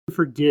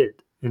forget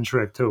in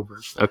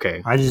Shrektober.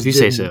 Okay. I just if you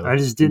say so. I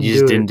just didn't. You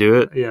just didn't do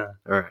it? Yeah.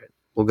 All right.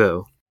 We'll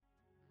go.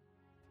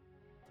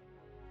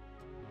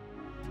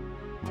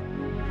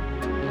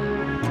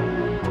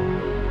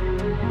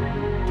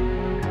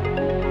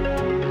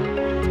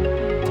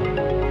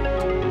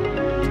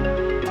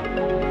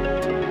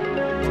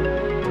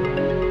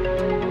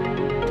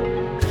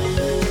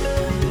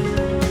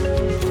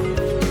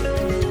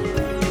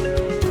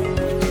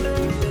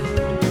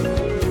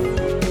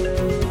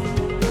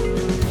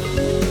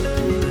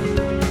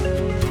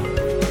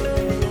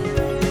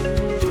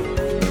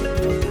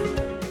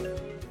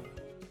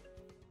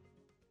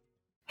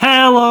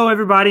 Hello,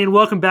 everybody, and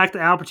welcome back to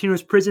Al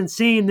Pacino's Prison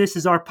Scene. This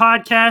is our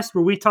podcast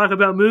where we talk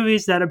about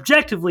movies that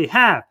objectively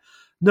have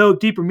no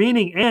deeper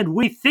meaning, and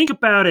we think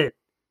about it.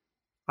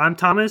 I'm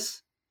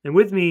Thomas, and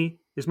with me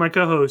is my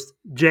co-host,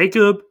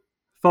 Jacob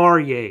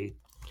Faryeh.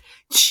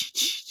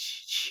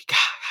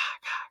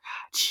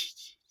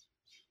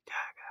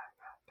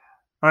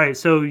 All right,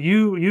 so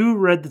you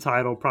read the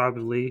title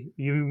probably.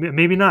 You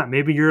maybe not.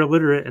 Maybe you're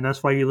illiterate, and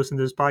that's why you listen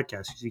to this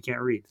podcast because you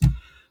can't read.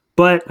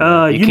 But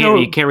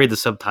you can't read the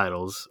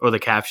subtitles or the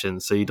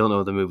captions, so you don't know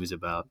what the movie's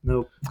about.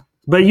 Nope.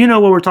 But you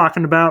know what we're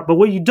talking about. But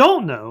what you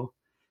don't know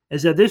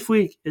is that this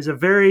week is a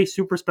very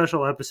super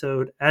special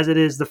episode, as it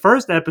is the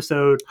first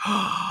episode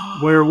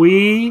where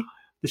we,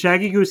 the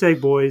Shaggy Goose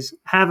Egg Boys,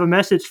 have a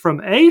message from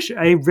a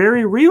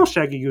very real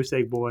Shaggy Goose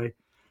Egg Boy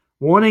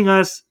wanting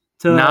us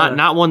to...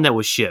 Not one that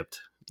was shipped.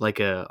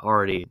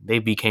 They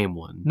became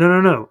one.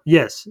 No.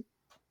 Yes.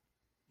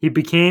 He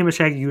became a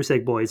Shaggy Goose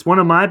Egg Boy. It's one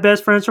of my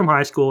best friends from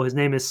high school. His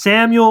name is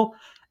Samuel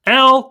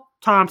L.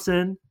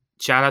 Thompson.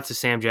 Shout out to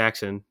Sam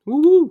Jackson.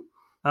 Woo-hoo.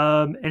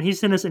 And he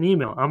sent us an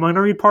email. I'm going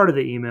to read part of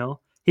the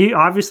email. He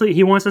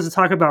wants us to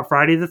talk about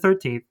Friday the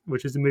 13th,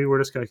 which is the movie we're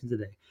discussing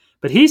today.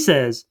 But he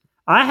says,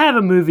 I have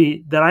a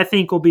movie that I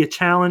think will be a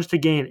challenge to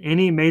gain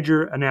any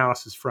major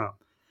analysis from.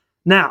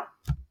 Now,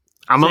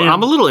 I'm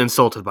Sam, a little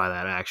insulted by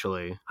that,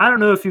 actually. I don't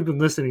know if you've been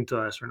listening to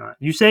us or not.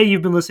 You say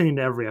you've been listening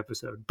to every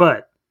episode,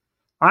 but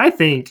I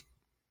think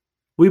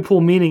we pull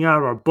meaning out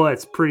of our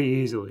butts pretty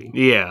easily.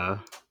 Yeah.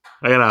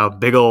 I got a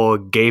big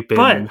old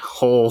gaping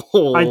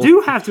hole. I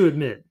do have to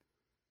admit,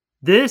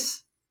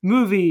 this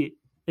movie,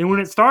 and when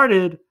it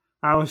started,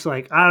 I was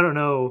like, I don't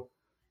know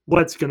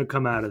what's going to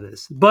come out of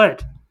this.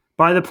 But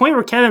by the point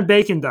where Kevin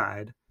Bacon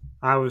died,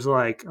 I was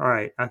like, all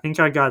right, I think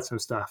I got some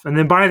stuff. And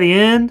then by the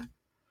end,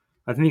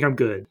 I think I'm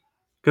good.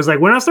 Because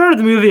when I started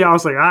the movie, I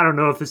was like, I don't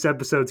know if this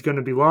episode's going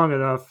to be long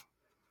enough.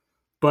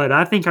 But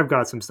I think I've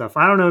got some stuff.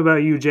 I don't know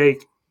about you,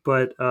 Jake,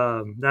 but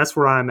that's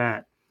where I'm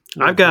at.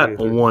 I've got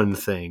one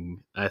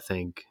thing, I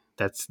think,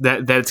 that's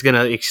going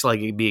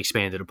to be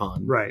expanded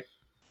upon. Right.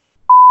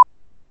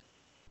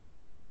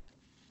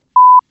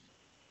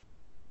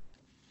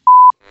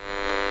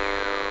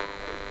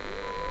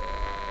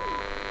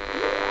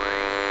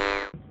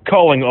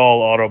 Calling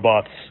all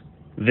Autobots,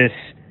 this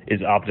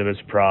is Optimus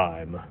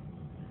Prime.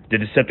 The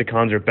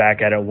Decepticons are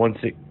back at it once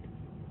again.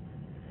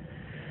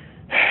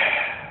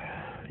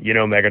 You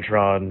know,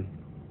 Megatron,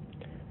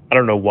 I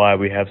don't know why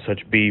we have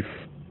such beef.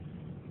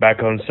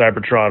 Back on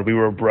Cybertron, we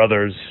were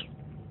brothers.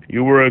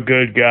 You were a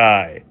good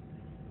guy.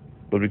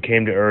 But we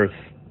came to Earth,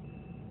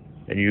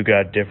 and you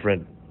got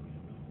different.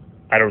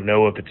 I don't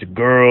know if it's a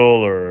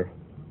girl or...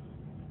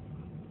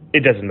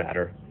 It doesn't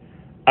matter.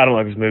 I don't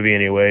like this movie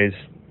anyways.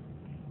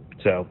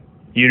 So,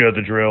 you know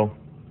the drill.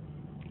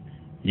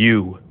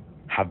 You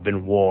have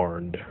been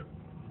warned.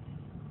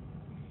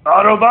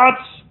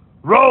 Autobots,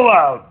 roll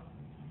out!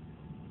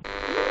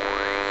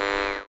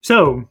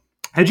 So,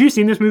 had you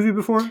seen this movie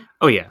before?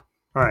 Oh, yeah.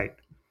 All right.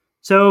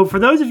 So, for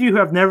those of you who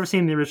have never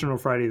seen the original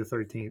Friday the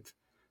 13th,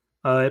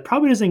 it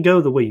probably doesn't go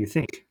the way you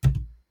think.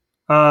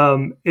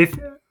 If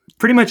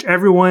pretty much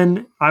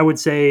everyone, I would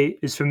say,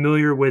 is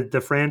familiar with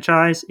the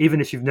franchise,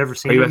 even if you've never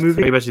seen the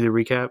movie. Are you about to do the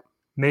recap?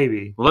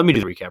 Maybe. Well, let me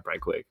do the recap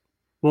right quick.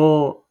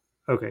 Well,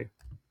 okay.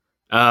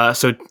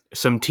 So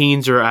some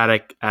teens are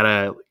at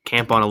a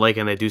camp on a lake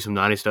and they do some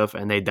naughty stuff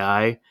and they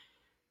die.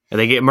 And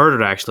they get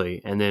murdered,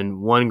 actually. And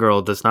then one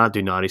girl does not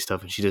do naughty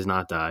stuff, and she does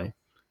not die.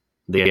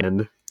 The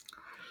end.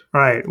 All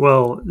right.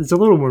 Well, it's a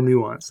little more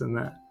nuanced than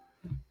that.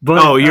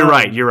 But, you're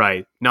right. You're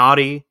right.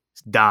 Naughty,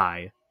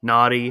 die.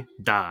 Naughty,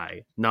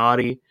 die.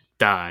 Naughty,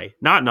 die.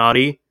 Not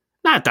naughty,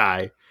 not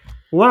die.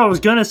 What I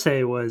was going to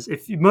say was,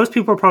 most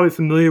people are probably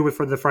familiar with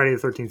the Friday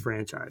the 13th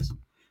franchise.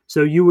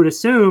 So you would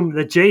assume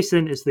that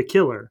Jason is the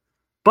killer.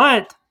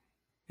 But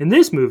in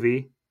this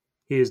movie,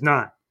 he is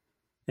not.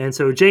 And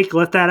so Jake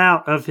left that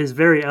out of his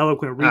very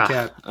eloquent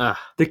recap.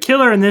 The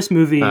killer in this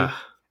movie.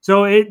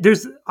 So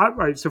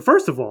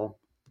first of all,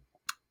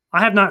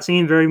 I have not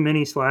seen very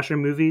many slasher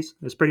movies.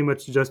 It's pretty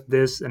much just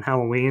this and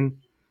Halloween.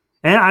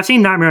 And I've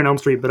seen Nightmare on Elm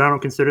Street, but I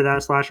don't consider that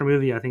a slasher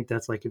movie. I think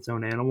that's its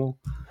own animal.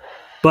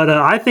 But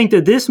I think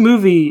that this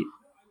movie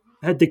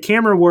had the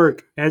camera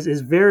work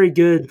is very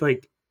good,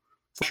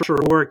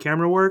 horror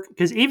camera work.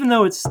 Because even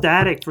though it's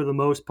static for the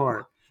most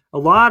part, a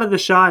lot of the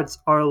shots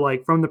are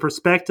from the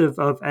perspective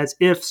of as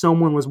if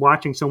someone was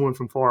watching someone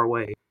from far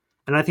away.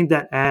 and I think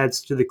that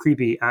adds to the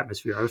creepy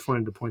atmosphere. I just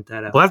wanted to point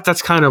that out. Well,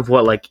 that's kind of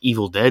what like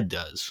Evil Dead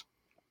does,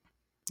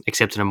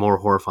 except in a more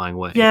horrifying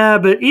way. Yeah,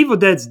 but Evil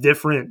Dead's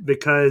different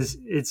because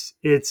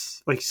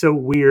it's like so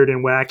weird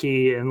and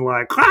wacky and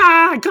like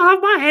cut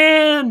off my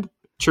hand.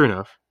 True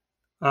enough.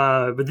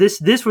 But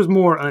this was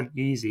more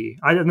uneasy.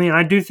 I mean,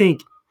 I do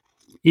think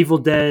Evil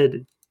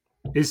Dead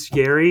is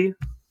scary.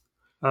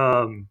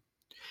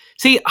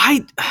 See,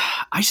 I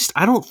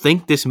don't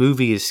think this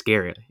movie is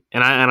scary,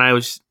 and I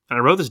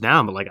wrote this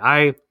down, but like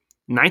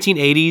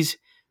 1980s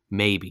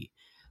maybe,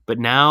 but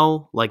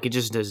now like it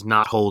just does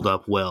not hold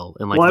up well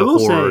in like the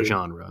horror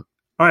genre.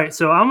 All right,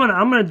 so I'm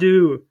gonna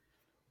do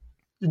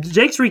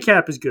Jake's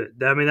recap is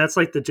good. I mean, that's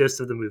like the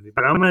gist of the movie,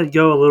 but I'm gonna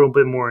go a little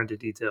bit more into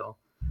detail,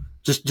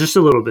 just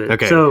a little bit.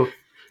 Okay. So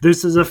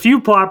there's a few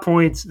plot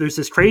points. There's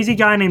this crazy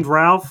guy named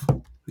Ralph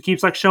who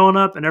keeps like showing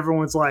up, and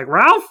everyone's like,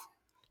 Ralph,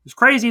 he's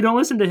crazy. Don't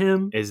listen to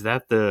him. Is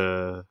that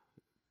the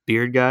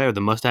beard guy or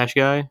the mustache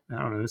guy?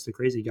 I don't know. It's the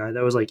crazy guy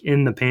that was like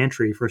in the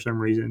pantry for some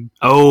reason.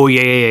 Oh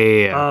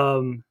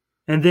yeah.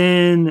 And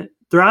then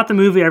throughout the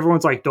movie,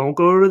 everyone's like, don't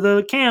go to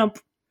the camp.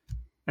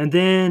 And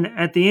then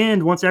at the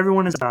end, once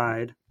everyone has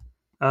died,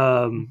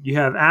 you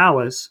have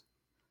Alice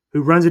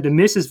who runs into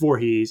Mrs.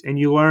 Voorhees, and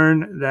you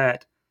learn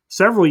that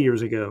several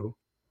years ago,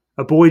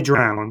 a boy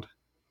drowned.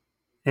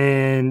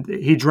 And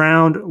he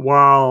drowned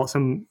while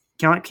some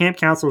camp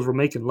counselors were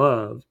making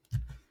love.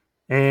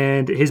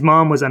 And his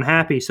mom was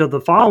unhappy. So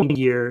the following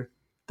year,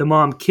 the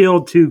mom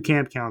killed 2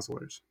 camp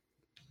counselors.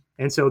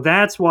 And so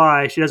that's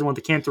why she doesn't want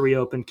the camp to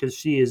reopen, because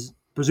she is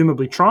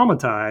presumably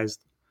traumatized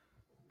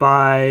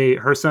by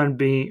her son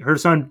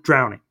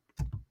drowning.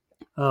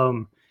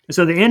 And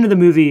so at the end of the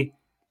movie,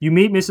 you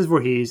meet Mrs.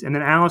 Voorhees, and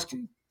then Alice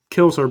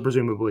kills her,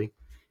 presumably.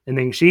 And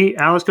then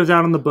Alice goes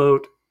out on the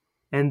boat,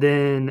 and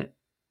then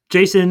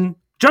Jason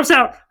jumps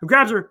out and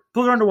grabs her,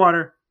 pulls her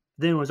underwater.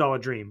 Then it was all a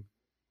dream.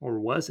 Or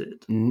was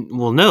it?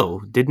 Well,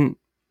 no.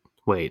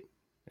 Wait.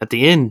 At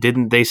the end,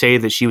 didn't they say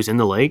that she was in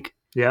the lake?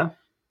 Yeah.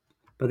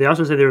 But they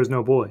also said there was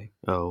no boy.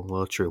 Oh,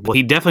 well, true. Well,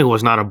 he definitely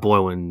was not a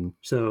boy when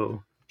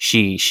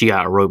she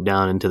got roped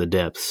down into the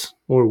depths.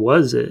 Or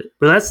was it?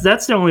 But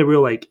that's the only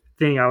real like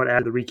thing I would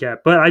add to the recap.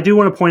 But I do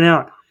want to point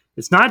out,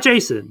 it's not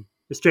Jason.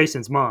 It's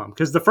Jason's mom.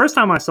 Because the first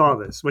time I saw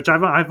this, which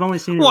I've only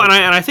seen it. Well,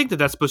 and I think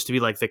that's supposed to be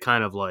like the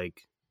kind of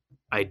like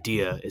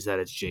idea is that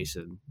it's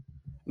Jason.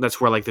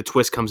 That's where like the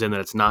twist comes in that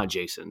it's not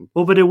Jason.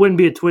 Well, but it wouldn't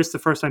be a twist the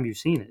first time you've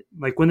seen it.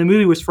 Like when the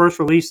movie was first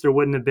released, there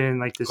wouldn't have been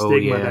like the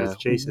stigma that it's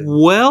Jason.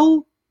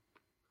 Well,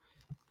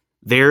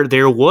 there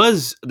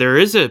was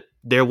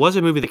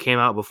a movie that came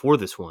out before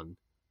this one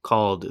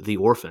called The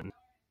Orphan.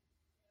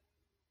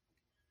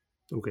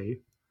 Okay.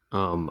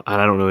 And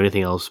I don't know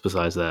anything else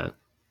besides that.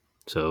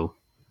 So.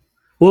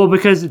 Well,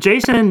 because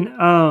Jason,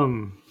 I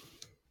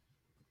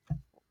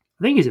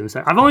think he's in the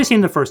second. I've only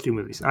seen the first 2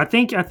 movies. I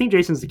think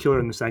Jason's the killer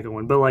in the second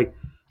one, but like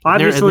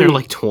obviously they're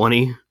like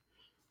 20.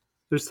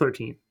 There's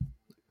 13.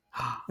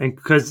 And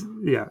because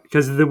there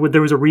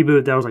was a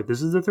reboot that was like,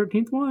 this is the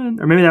 13th one,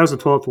 or maybe that was the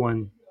 12th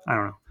one. I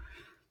don't know.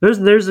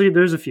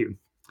 There's a few.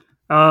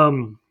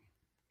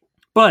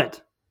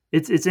 But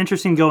it's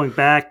interesting going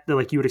back that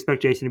like you would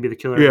expect Jason to be the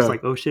killer. Yeah. It's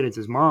like, oh shit, it's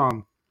his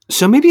mom.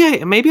 So maybe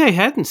I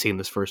hadn't seen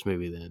this first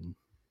movie then.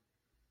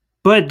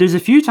 But there's a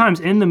few times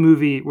in the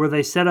movie where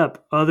they set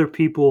up other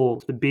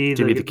people to be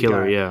the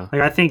killer, guy. yeah.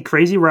 Like I think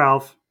Crazy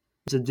Ralph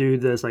is a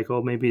dude that's like,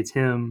 oh, maybe it's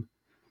him.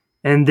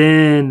 And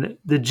then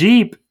the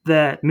Jeep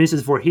that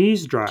Mrs.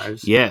 Voorhees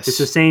drives, yes, it's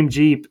the same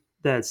Jeep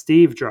that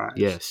Steve drives.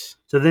 Yes.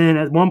 So then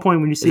at one point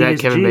when you see is that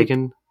his Kevin Jeep,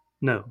 Bacon?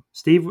 No,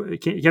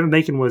 Kevin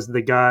Bacon was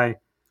the guy.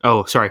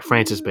 Oh, sorry,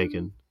 Francis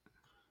Bacon.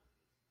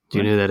 Do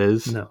you know who that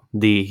is? No.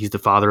 He's the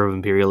father of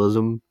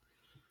imperialism.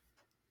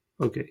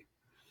 Okay.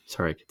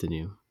 Sorry,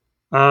 continue.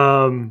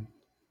 Mrs.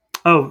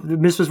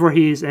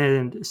 Voorhees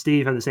and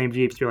Steve have the same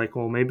Jeep. So you're like,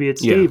 well, maybe it's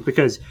Steve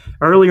because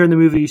earlier in the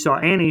movie you saw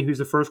Annie, who's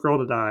the first girl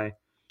to die.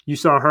 You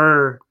saw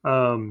her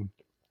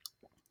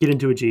get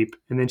into a Jeep,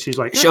 and then she's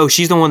like, "Oh,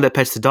 she's the one that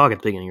pets the dog at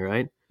the beginning,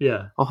 right?"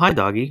 Yeah. Oh, hi,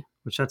 doggy.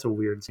 Which that's a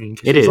weird scene.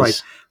 It is like,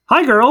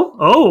 "Hi, girl."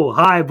 Oh,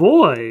 hi,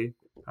 boy.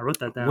 I wrote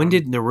that down. When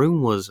did The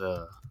Room was?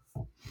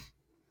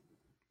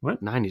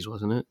 What? 90s,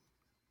 wasn't it?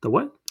 The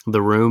what?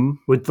 The Room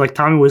with like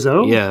Tommy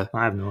Wiseau. Yeah,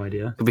 I have no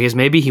idea because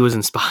maybe he was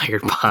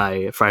inspired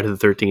by Friday the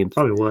 13th.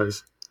 Probably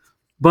was,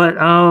 but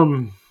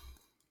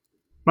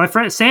my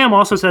friend Sam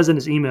also says in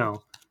his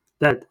email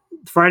that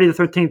Friday the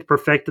 13th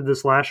perfected the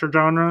slasher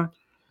genre,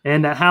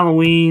 and that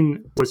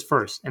Halloween was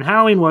first. And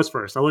Halloween was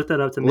first. I looked that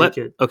up to make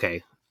it.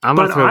 Okay, I'm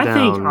gonna throw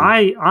down. Think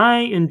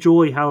I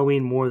enjoy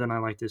Halloween more than I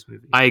like this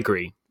movie. I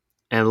agree,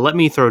 and let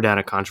me throw down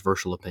a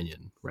controversial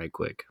opinion right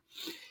quick.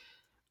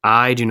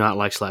 I do not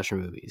like slasher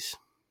movies.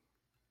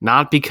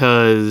 Not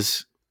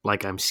because,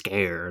 like, I'm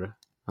scared.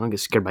 I don't get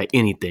scared by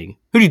anything.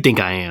 Who do you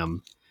think I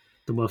am?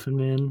 The Muffin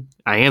Man?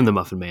 I am the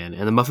Muffin Man,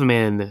 and the Muffin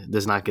Man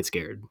does not get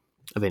scared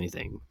of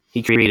anything.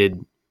 He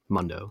created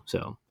Mundo,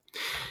 so.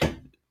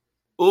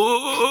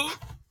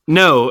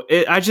 No,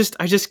 I just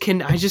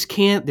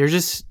can't. They're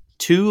just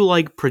too,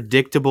 like,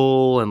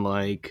 predictable and,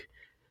 like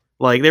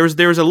Like there was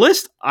a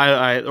list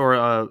or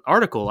a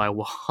article I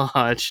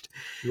watched.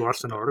 You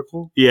watched an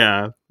article?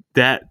 Yeah,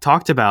 that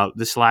talked about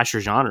the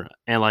slasher genre,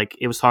 and like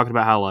it was talking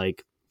about how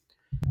like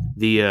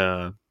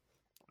the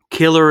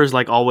killer is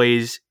like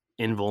always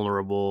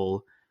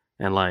invulnerable,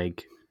 and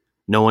like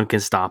no one can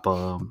stop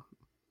him,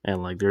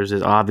 and like there's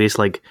this obvious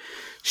like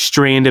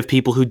strand of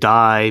people who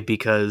die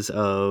because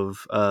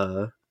of.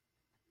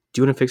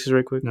 Do you want to fix this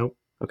right quick? Nope.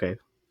 Okay.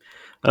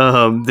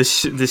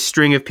 This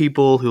string of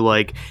people who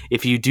like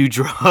if you do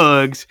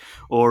drugs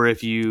or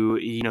if you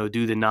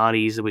do the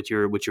naughties with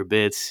your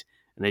bits,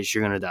 and then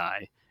you're gonna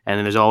die. And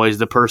then there's always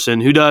the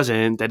person who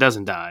doesn't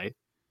die.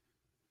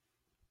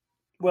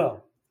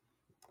 Well,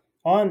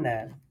 on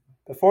that,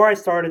 before I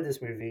started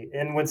this movie,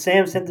 and when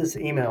Sam sent this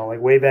email,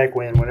 like way back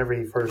whenever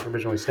he first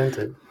originally sent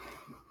it,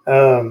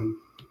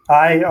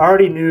 I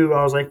already knew.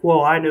 I was like,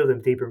 well, I know the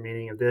deeper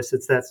meaning of this.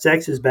 It's that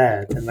sex is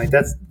bad, and like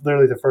that's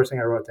literally the first thing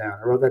I wrote down.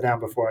 I wrote that down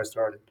before I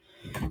started,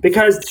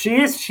 because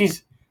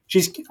she's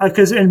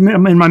because in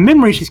my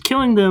memory she's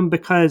killing them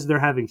because they're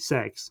having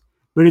sex,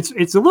 but it's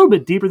a little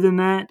bit deeper than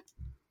that.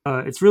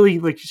 It's really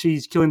like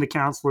she's killing the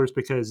counselors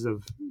because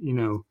of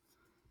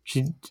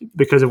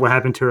because of what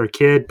happened to her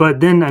kid. But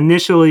then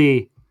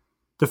initially,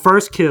 the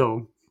first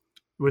kill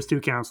was 2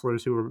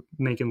 counselors who were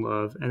making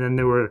love, and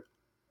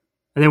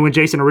then when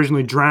Jason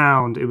originally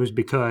drowned, it was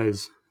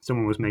because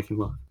someone was making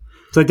love.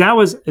 So like, that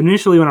was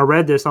initially when I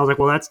read this, I was like,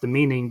 well, that's the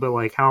meaning, but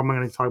like, how am I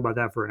going to talk about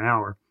that for an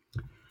hour?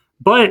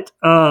 But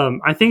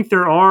I think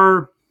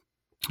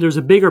there's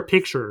a bigger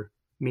picture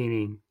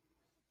meaning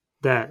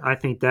that I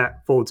think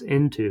that folds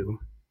into.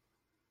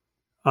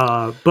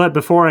 But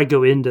before I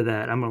go into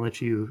that, I'm going to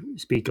let you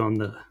speak on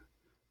the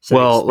sex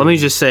Well, let me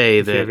thing, just say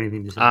if you have that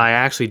anything to say. I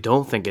actually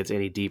don't think it's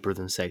any deeper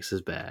than sex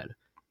is bad,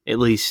 at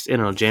least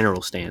in a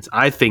general stance.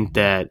 I think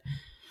that,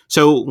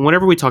 so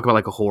whenever we talk about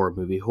like a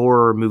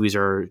horror movies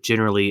are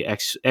generally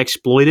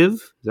exploitive.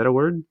 Is that a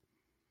word?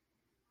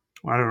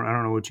 I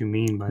don't know what you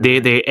mean by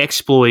that. They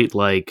exploit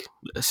like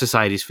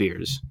society's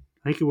fears.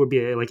 I think it would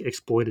be like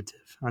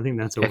exploitative. I think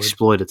that's a word.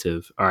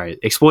 Exploitative. All right.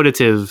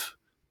 Exploitative.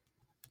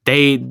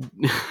 They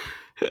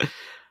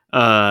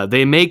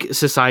they make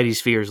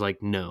society's fears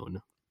like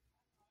known.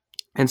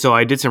 And so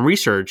I did some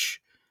research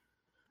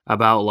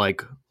about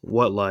like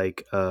what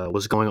like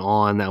was going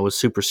on that was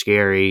super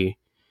scary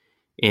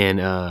in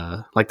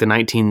like the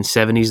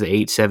 1970s,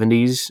 the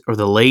 870s or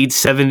the late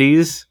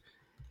 70s,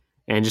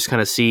 and just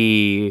kind of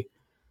see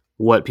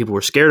what people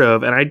were scared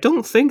of. And I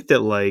don't think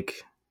that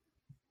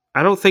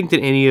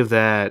any of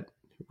that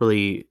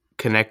really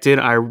connected.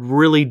 I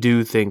really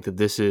do think that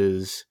this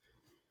is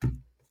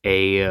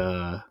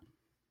a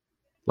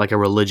like a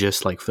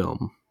religious like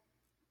film.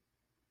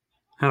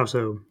 How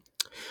so?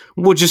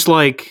 Well, just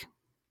like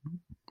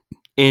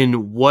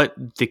in what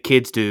the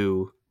kids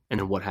do and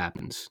in what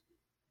happens.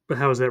 But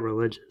how is that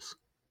religious?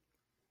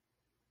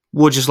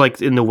 Well, just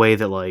like in the way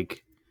that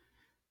like,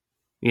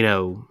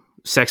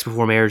 sex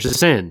before marriage is a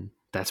sin.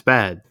 That's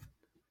bad.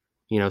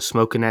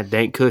 Smoking that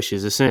dank kush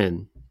is a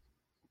sin.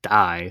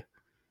 Die.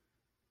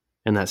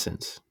 In that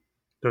sense.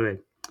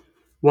 Okay.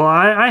 Well,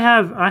 I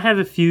have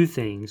a few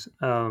things,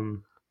 but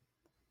I'm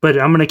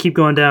going to keep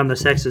going down the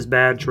sex is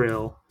bad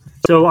trail.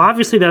 So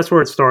obviously that's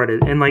where it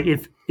started, and like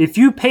if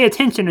you pay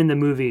attention in the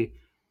movie,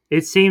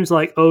 it seems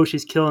like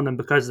she's killing them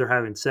because they're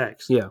having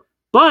sex. Yeah.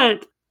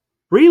 But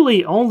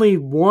really, only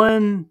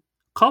one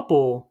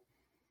couple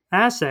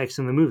has sex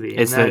in the movie.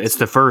 It's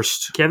the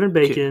first Kevin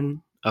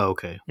Bacon. Oh,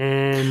 okay.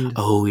 And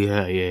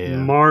yeah.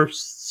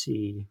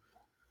 Marcy.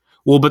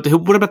 Well, but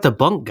what about the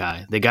bunk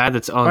guy? The guy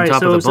that's on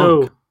top of the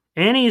bunk. So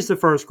Annie is the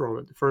first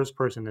girl, the first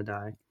person to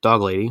die.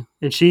 Dog lady.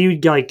 And she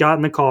like got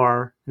in the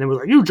car and then was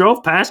like, "You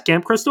drove past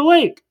Camp Crystal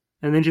Lake."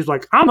 And then she's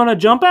like, "I'm gonna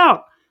jump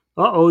out.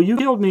 Uh-oh, you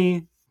killed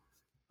me."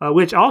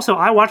 Which also,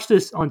 I watched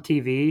this on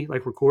TV,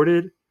 like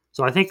recorded.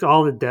 So I think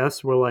all the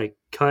deaths were like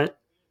cut.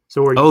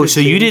 So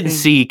you didn't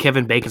see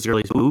Kevin Bacon's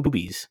girl's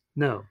boobies?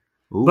 No.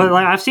 Ooh. But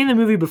like I've seen the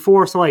movie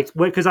before, so like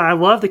because I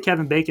love the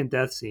Kevin Bacon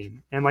death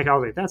scene, and like I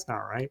was like, that's not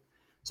right.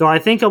 So I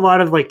think a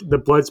lot of like the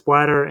blood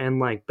splatter and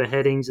like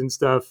beheadings and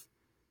stuff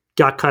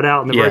got cut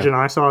out in the version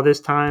I saw this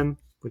time,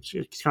 which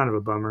is kind of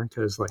a bummer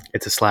because like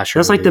it's a slasher.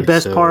 That's like the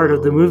best part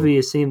of the movie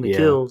is seeing the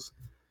kills.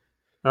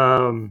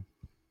 What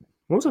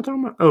was I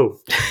talking about? Oh.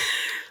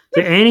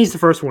 So Annie's the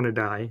first one to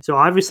die. So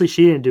obviously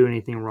she didn't do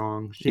anything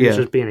wrong. She was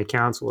just being a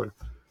counselor.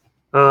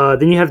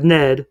 Then you have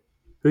Ned,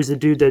 who's the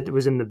dude that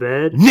was in the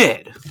bed.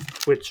 Ned!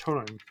 Which, hold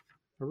on.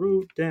 I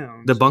wrote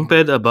down. The bunk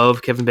bed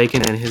above Kevin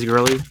Bacon and his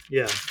girlie?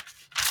 Yeah.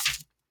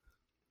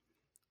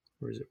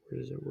 Where is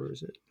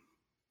it?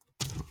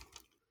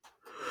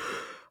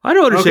 I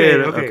don't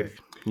understand. Okay.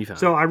 You found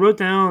so it. I wrote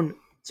down,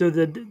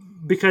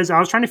 because I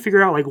was trying to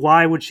figure out, like,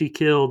 why would she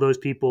kill those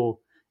people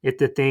if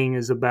the thing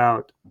is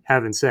about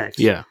having sex?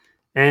 Yeah.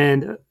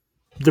 And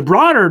the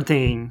broader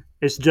thing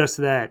is just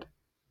that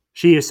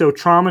she is so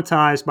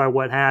traumatized by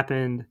what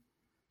happened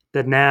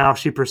that now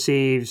she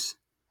perceives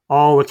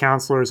all the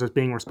counselors as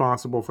being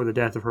responsible for the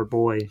death of her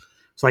boy.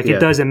 It's like it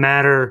doesn't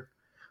matter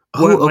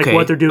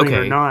what they're doing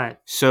or not.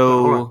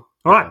 So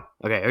All right.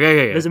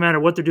 Okay. It doesn't matter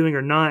what they're doing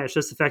or not. It's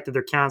just the fact that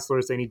they're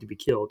counselors. They need to be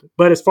killed.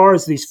 But as far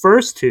as these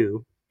first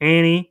two,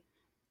 Annie,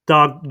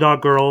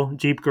 dog girl,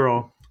 Jeep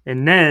girl,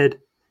 and Ned,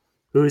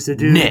 who is the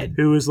dude Ned.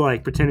 who was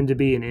like pretending to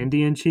be an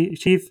Indian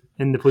chief,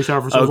 and the police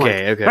officer was like,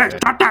 Okay. "Hey,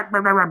 stop that!"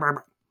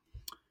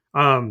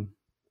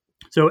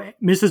 So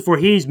Mrs.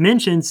 Voorhees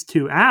mentions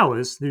to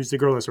Alice, who's the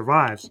girl that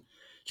survives,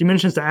 she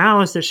mentions to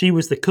Alice that she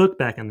was the cook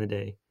back in the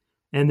day,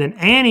 and then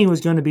Annie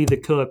was going to be the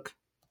cook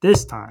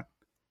this time.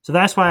 So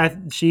that's why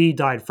she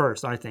died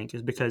first, I think,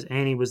 is because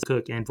Annie was the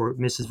cook and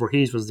Mrs.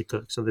 Voorhees was the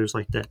cook. So there's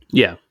like that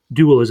Yeah.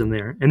 dualism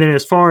there. And then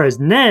as far as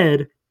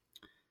Ned,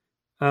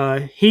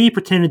 he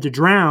pretended to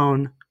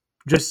drown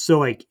just so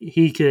like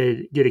he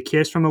could get a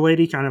kiss from a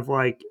lady, kind of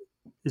like,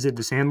 is it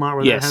The Sandlot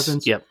where that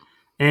happens? Yep.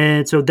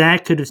 And so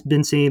that could have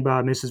been seen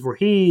by Mrs.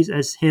 Voorhees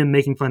as him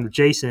making fun of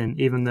Jason,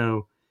 even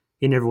though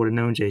he never would have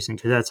known Jason,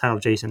 because that's how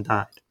Jason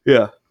died.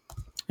 Yeah.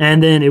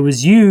 And then it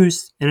was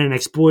used in an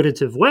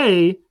exploitative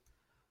way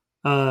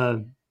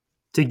to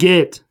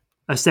get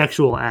a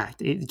sexual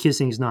act.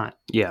 Kissing's not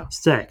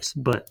sex,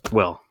 but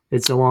Well,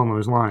 it's along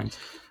those lines.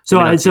 So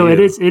Maybe not so to it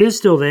you. is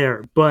still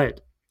there,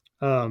 but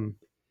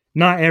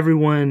not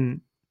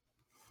everyone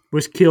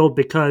was killed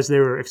because they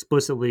were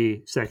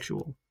explicitly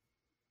sexual.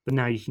 But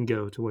now you can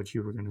go to what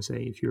you were going to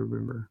say if you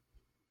remember.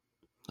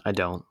 I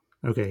don't.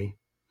 Okay,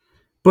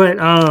 but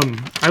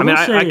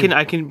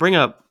I can bring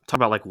up talk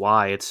about like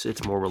why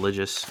it's more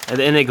religious, and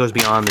it goes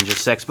beyond than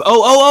just sex. But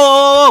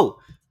oh!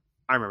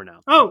 I remember now.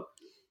 Oh,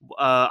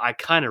 I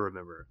kind of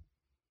remember.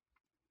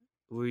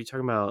 What were you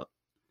talking about?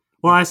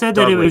 well, I said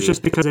that Dog it was lady.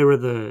 just because they were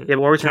the Yeah, but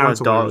what were we talking about?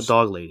 counselors.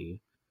 Dog lady.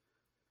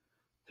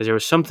 Because there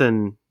was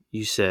something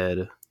you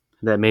said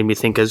that made me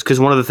think. Because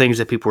one of the things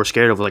that people were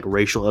scared of was like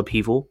racial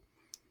upheaval,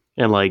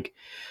 and like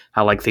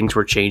how like things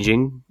were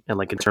changing, and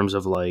like in terms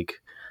of like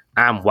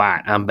I'm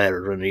white, I'm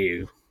better than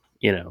you.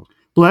 You know.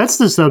 Well, that's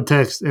the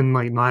subtext in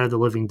like Night of the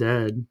Living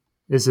Dead.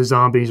 Is the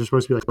zombies are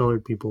supposed to be like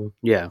colored people,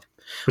 Yeah.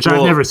 which I've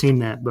Well- never seen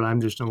that, but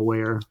I'm just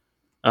aware.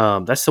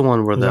 That's the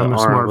one where the I'm a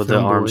smart where the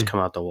film arms boy. come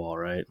out the wall,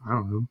 right? I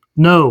don't know.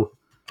 No,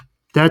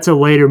 that's a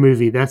later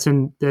movie. That's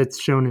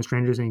shown in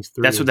Stranger Things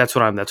 3. That's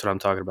what I'm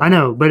talking about. I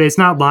know, but it's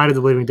not Night of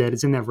the Living Dead.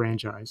 It's in that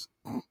franchise.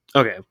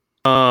 Okay.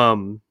 I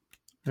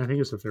think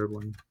it's the third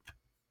one.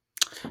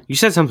 You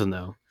said something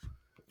though.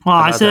 Well,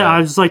 I About said that. I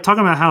was like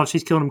talking about how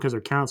she's killed them because they're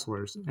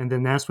counselors, and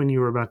then that's when you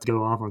were about to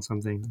go off on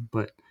something.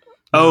 But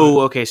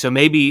Oh, okay. So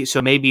maybe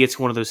it's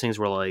one of those things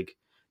where like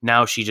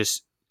now she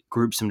just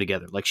groups them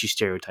together, like she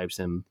stereotypes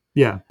them,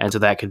 yeah, and so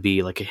that could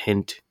be like a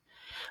hint,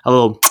 a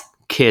little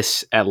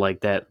kiss at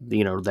like that,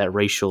 you know, that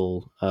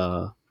racial.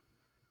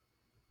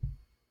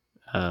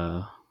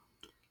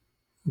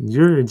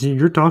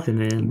 you're talking,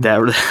 man.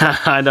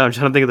 That I know. I'm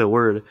trying to think of the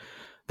word.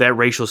 That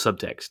racial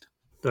subtext.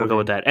 We'll go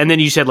with that. And then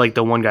you said like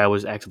the one guy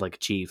was acted like a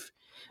chief,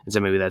 and so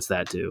maybe that's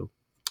that too.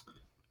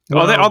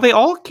 Well, Are they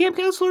all camp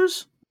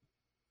counselors?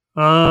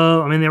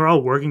 I mean, they were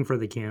all working for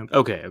the camp.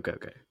 Okay.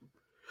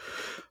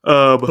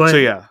 So But-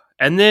 yeah,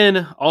 and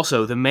then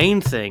also the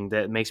main thing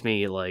that makes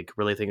me like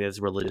really think that it's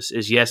religious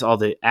is yes, all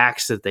the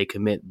acts that they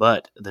commit,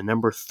 but the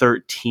number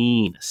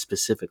 13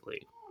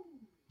 specifically.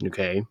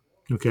 Okay.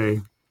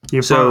 Okay.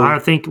 So- I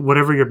think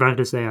whatever you're about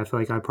to say, I feel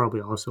like I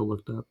probably also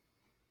looked up.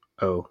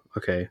 Oh,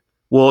 okay.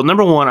 Well,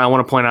 number one, I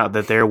want to point out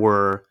that there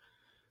were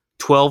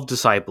 12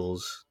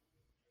 disciples.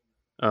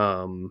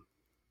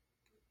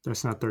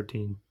 That's not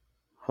 13.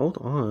 Hold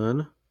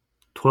on.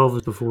 12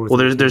 is before. Well,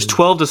 there's 13.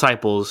 12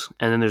 disciples,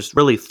 and then there's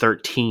really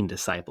 13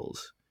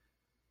 disciples.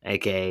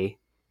 Okay,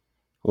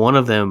 one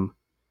of them,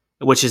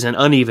 which is an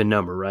uneven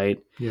number, right?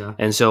 Yeah.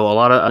 And so a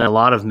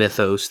lot of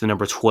mythos, the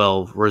number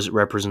 12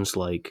 represents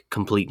like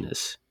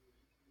completeness,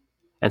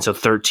 and so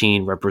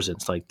 13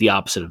 represents like the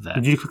opposite of that.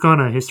 Did you click on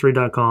a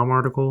history.com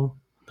article?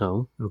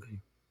 No, Okay.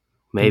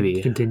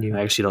 maybe. Continue.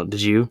 I actually don't.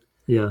 Did you?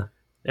 Yeah.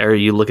 Are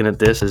you looking at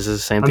this? Is this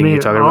the same I thing mean,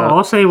 you're talking about?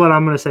 I'll say what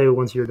I'm going to say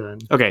once you're done.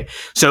 Okay,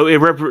 so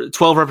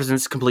 12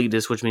 represents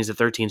completeness, which means the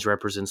 13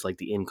 represents like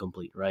the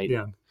incomplete, right?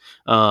 Yeah.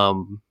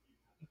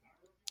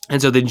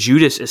 And so then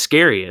Judas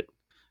Iscariot,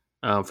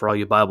 for all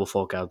you Bible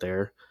folk out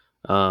there,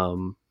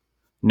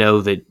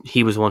 know that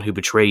he was the one who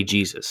betrayed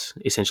Jesus,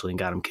 essentially, and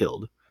got him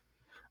killed.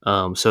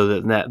 So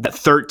that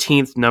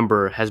 13th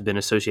number has been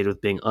associated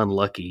with being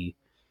unlucky,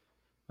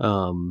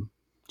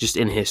 just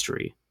in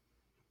history,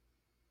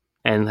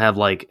 and have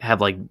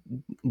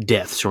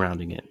death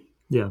surrounding it.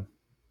 Yeah.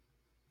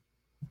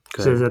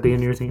 Go So ahead. is that the end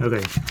of your thing?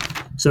 Okay.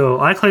 So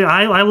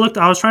I looked.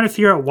 I was trying to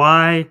figure out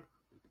why,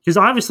 because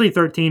obviously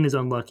 13 is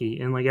unlucky,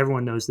 and like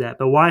everyone knows that.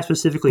 But why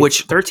specifically?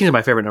 Which 13 is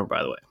my favorite number,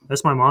 by the way.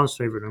 That's my mom's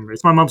favorite number.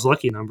 It's my mom's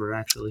lucky number,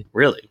 actually.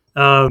 Really?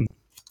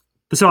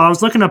 So I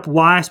was looking up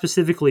why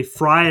specifically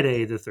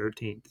Friday the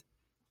 13th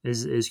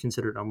is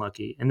considered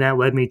unlucky, and that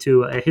led me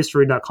to a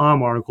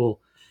History.com article,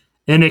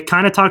 and it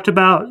kind of talked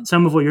about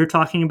some of what you're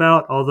talking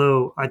about.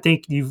 Although I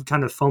think you've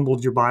kind of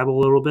fumbled your Bible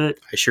a little bit.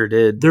 I sure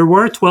did. There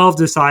were 12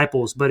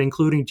 disciples, but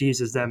including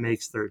Jesus, that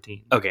makes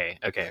 13. Okay.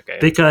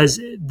 Because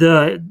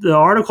the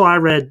article I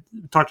read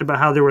talked about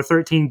how there were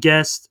 13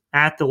 guests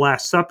at the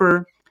Last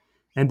Supper,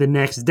 and the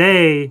next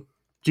day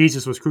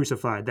Jesus was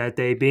crucified, that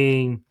day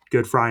being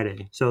Good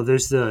Friday. So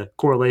there's the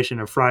correlation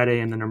of Friday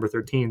and the number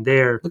 13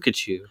 there. Look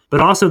at you. But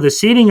also the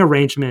seating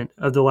arrangement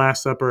of the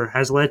Last Supper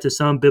has led to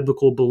some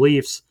biblical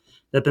beliefs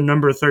that the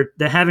number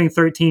that having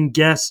 13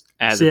 guests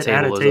sit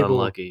at a table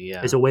unlucky,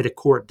 is a way to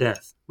court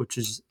death, which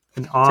is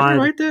an Did odd I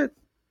write that?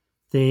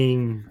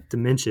 thing to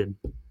mention.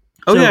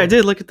 Oh, So- yeah, I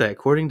did look at that.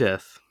 Courting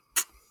death.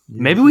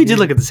 Maybe we did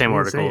look at the same You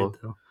didn't say article.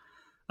 it,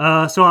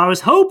 though. So I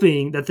was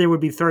hoping that there would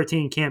be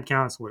 13 camp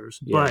counselors,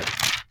 Yeah. but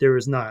there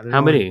was not.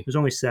 How many? There's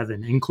only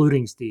 7,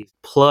 including Steve.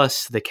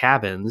 Plus the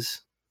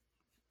cabins.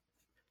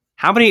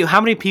 How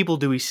many people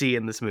do we see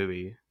in this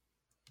movie?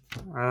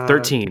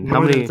 13. How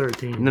More many? than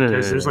 13. No,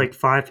 Because there's no. like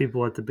 5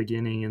 people at the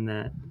beginning in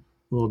that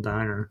little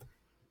diner.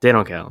 They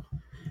don't count.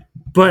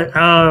 But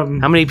How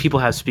many people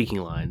have speaking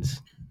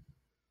lines?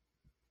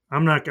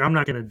 I'm not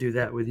going to do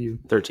that with you.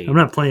 13. I'm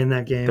not playing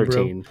that game,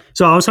 13. bro.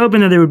 So I was hoping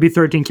that there would be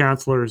 13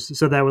 counselors,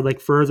 so that would like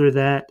further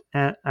that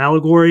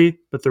allegory,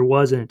 but there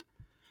wasn't.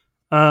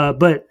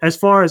 But as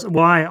far as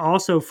why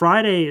also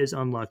Friday is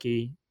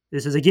unlucky,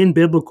 this is again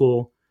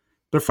biblical,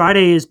 but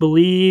Friday is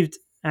believed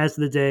as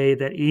the day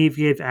that Eve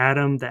gave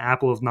Adam the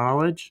apple of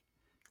knowledge,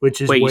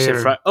 which is Wait, you where,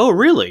 said Friday? Oh,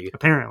 really?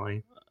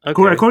 apparently,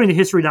 Okay. according to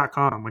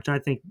history.com, which I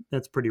think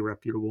that's pretty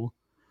reputable,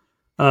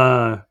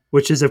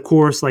 which is, of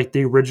course, like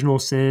the original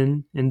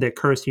sin and that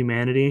cursed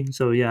humanity.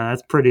 So, yeah,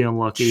 that's pretty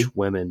unlucky.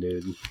 Women,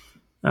 dude.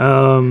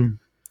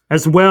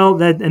 As well,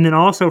 that and then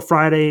also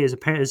Friday is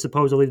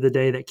supposedly the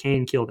day that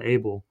Cain killed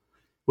Abel,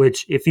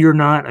 which, if you're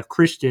not a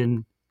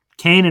Christian,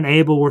 Cain and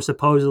Abel were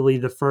supposedly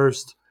the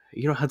first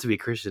You don't have to be a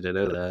Christian to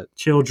know that.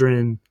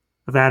 children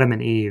of Adam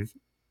and Eve.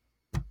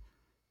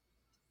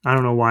 I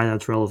don't know why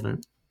that's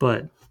relevant,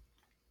 but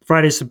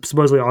Friday's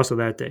supposedly also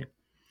that day.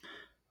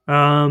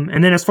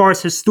 And then as far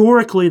as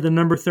historically, the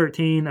number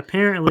 13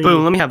 apparently...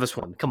 Boom, let me have this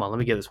one. Come on, let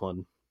me get this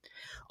one.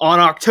 On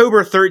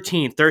October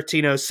 13th,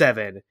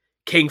 1307,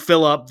 King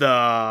Philip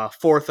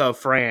IV of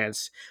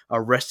France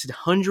arrested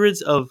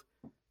hundreds of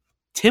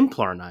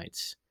Templar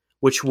Knights,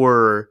 which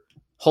were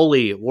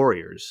holy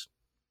warriors.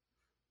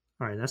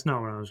 All right, that's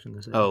not what I was going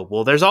to say. Oh,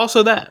 well, there's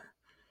also that.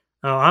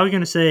 Oh, I was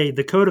going to say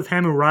the Code of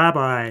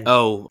Hammurabi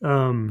Oh,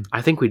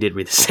 I think we did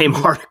read the same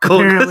article.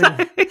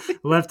 apparently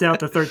left out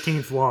the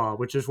 13th law,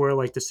 which is where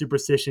like the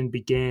superstition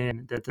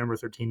began that number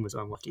 13 was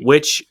unlucky.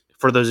 Which,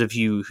 for those of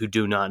you who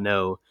do not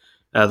know,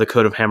 the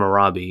Code of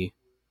Hammurabi,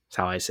 that's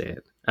how I say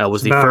it,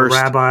 was the About first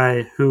a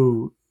rabbi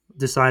who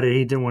decided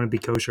he didn't want to be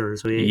kosher,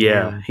 so he ate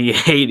ham.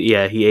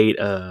 he ate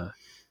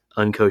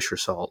unkosher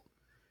salt.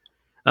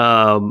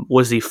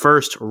 Was the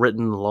first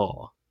written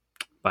law,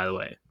 by the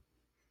way.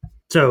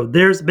 So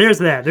there's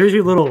that. There's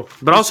your little.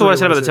 But also, what I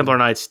said about the lesson. Templar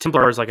Knights,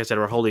 Templars, like I said,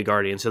 are holy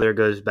guardians. So there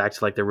goes back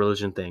to like the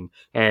religion thing.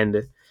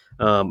 And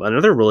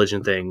another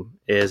religion thing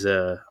is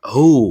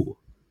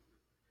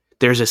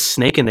there's a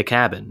snake in the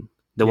cabin,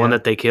 the one Yeah.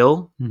 that they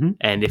kill. Mhm.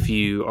 And if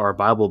you are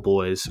Bible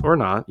boys or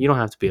not, you don't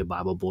have to be a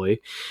Bible boy.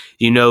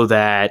 You know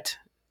that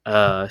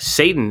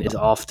Satan is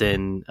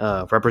often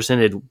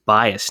represented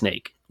by a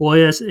snake. Well,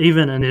 yes,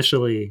 even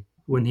initially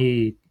when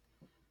he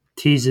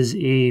teases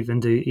Eve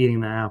into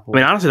eating the apple. I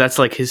mean, honestly, that's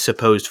like his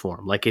supposed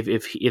form. Like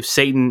if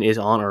Satan is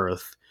on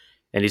Earth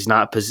and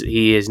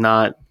he is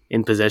not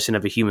in possession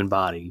of a human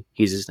body,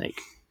 he's a snake.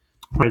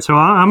 All right, so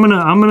I'm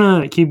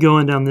gonna keep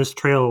going down this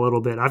trail a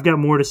little bit. I've got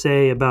more to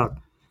say about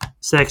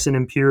sex and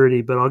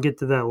impurity, but I'll get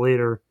to that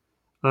later.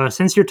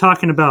 Since you're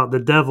talking about the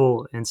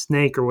devil and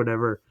snake or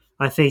whatever,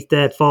 I think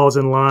that falls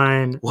in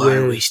line Why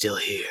are with we still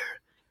here?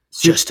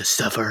 Just to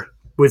suffer.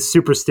 with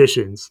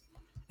superstitions.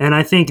 And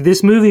I think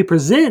this movie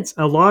presents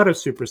a lot of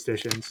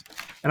superstitions.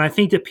 And I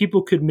think that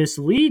people could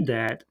mislead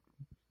that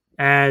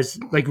as,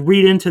 like,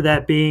 read into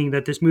that being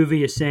that this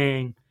movie is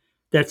saying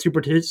that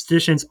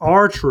superstitions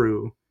are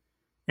true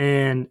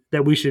and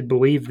that we should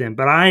believe them.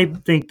 But I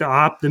think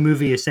the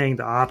movie is saying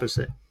the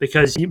opposite.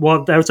 Because,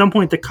 well, at some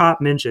point the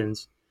cop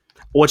mentions...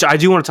 Which I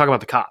do want to talk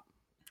about the cop.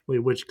 Wait,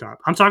 which cop?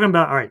 I'm talking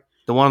about... All right,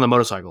 The one on the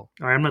motorcycle.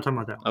 I'm not talking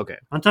about that one. Okay.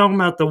 I'm talking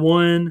about the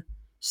one,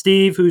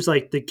 Steve, who's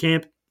like the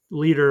camp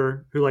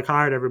leader who like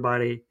hired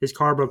everybody. His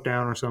car broke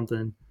down or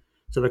something,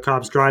 so the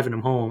cop's driving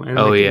him home. And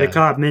the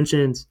cop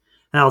mentions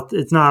how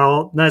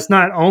that's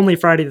not only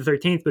Friday the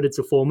 13th, but it's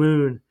a full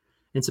moon,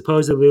 and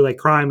supposedly like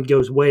crime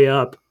goes way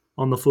up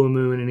on the full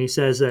moon. And he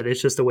says that it's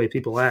just the way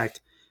people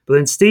act. But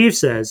then Steve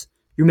says,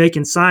 "You're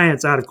making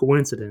science out of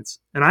coincidence,"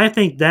 and I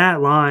think that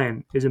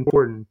line is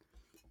important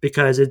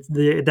because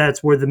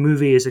that's where the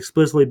movie is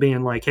explicitly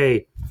being like,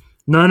 "Hey,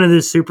 none of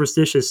this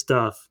superstitious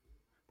stuff.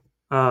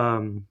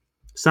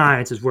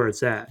 Science is where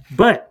it's at."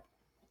 But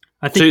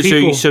I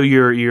think So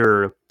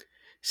you're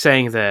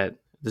saying that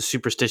the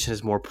superstition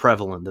is more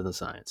prevalent than the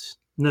science.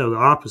 no, the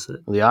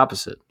opposite. The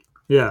opposite.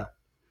 Yeah,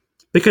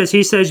 because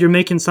he says you're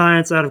making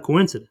science out of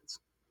coincidence.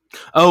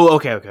 Oh,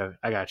 okay.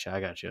 I got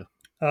you.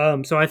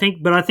 So I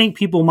think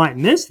people might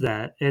miss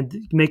that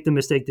and make the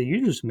mistake that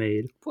you just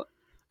made.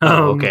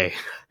 Okay.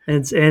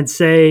 And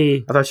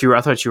say I thought you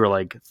were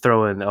like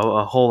throwing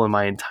a hole in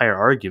my entire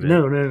argument.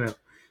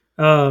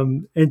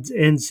 no.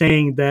 And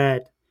saying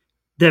that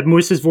that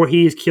Mrs.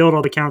 Voorhees killed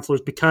all the counselors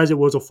because it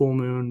was a full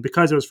moon,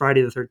 because it was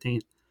Friday the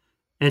 13th,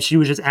 and she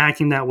was just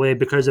acting that way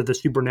because of the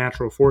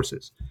supernatural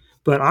forces.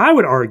 But I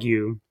would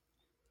argue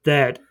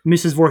that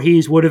Mrs.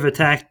 Voorhees would have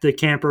attacked the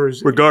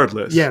campers,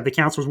 regardless. yeah, the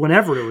counselors,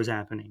 whenever it was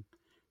happening,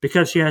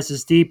 because she has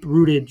this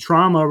deep-rooted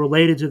trauma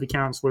related to the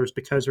counselors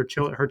because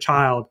her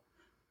child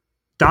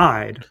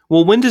died.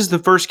 Well, when does the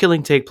first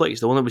killing take place?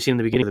 The one that we see in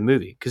the beginning of the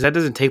movie? Because that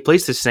doesn't take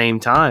place the same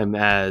time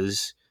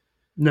as...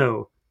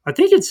 No. I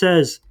think it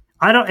says...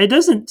 It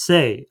doesn't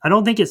say. I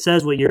don't think it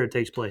says what year it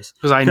takes place.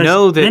 Because I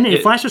know that... Then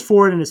it flashes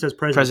forward and it says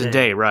present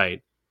day.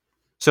 Right.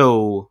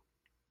 So,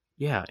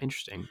 yeah,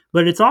 interesting.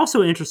 But it's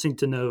also interesting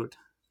to note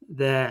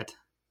that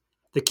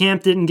the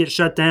camp didn't get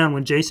shut down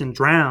when Jason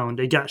drowned.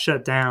 It got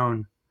shut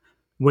down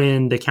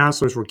when the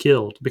counselors were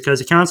killed, because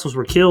the counselors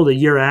were killed a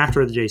year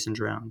after the Jason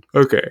drowned.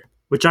 Okay.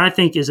 Which I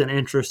think is an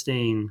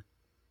interesting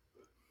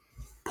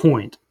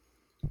point,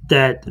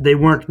 that they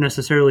weren't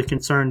necessarily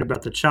concerned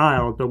about the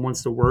child, but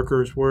once the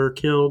workers were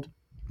killed,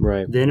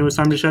 right, then it was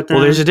time to shut down.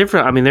 Well,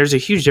 there's a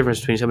huge difference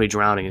between somebody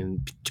drowning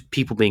and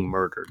people being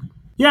murdered.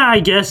 Yeah, I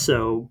guess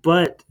so,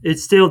 but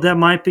it's still, that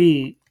might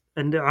be,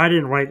 and I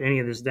didn't write any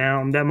of this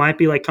down, that might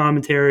be like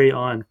commentary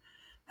on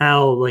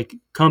how like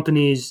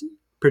companies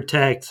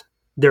protect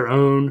their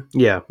own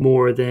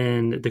more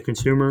than the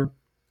consumer.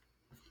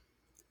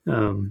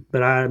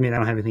 But I don't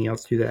have anything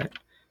else to that.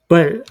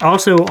 But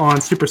also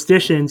on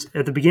superstitions,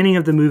 at the beginning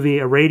of the movie,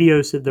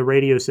 the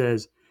radio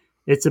says,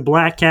 "It's a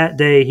Black Cat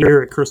Day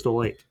here at Crystal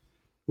Lake,"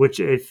 which,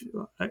 if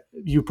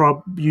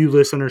you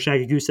listeners,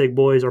 Shaggy Goose Egg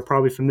boys, are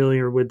probably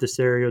familiar with the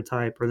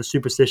stereotype or the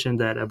superstition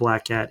that a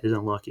black cat is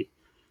unlucky.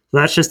 So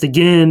that's just,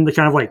 again, the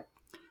kind of like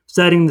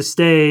setting the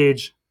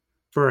stage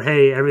for,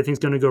 hey, everything's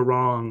going to go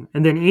wrong.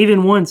 And then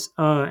even once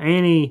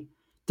Annie,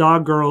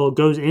 Dog Girl,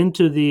 goes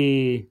into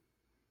the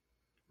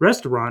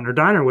restaurant or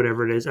diner,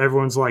 whatever it is,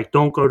 everyone's like,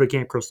 don't go to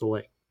Camp Crystal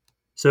Lake.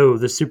 So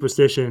the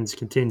superstitions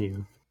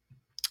continue.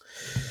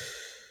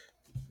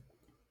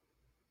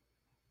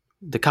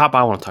 The cop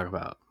I want to talk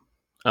about.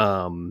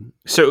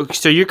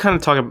 So you're kind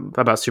of talking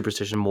about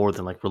superstition more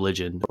than like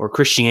religion or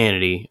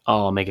Christianity.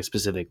 I'll make it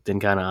specific than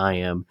kind of I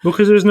am. Well,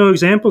 because there's no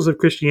examples of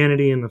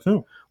Christianity in the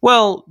film.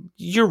 Well,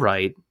 you're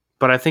right,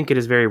 but I think it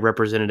is very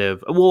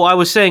representative. Well, I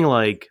was saying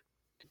like,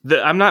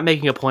 I'm not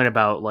making a point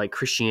about like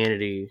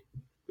Christianity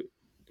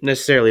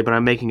necessarily, but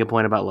I'm making a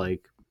point about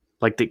like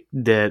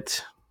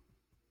that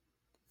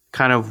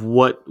kind of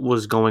what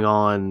was going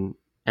on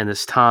in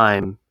this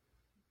time.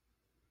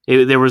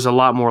 There was a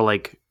lot more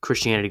like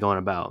Christianity going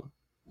about,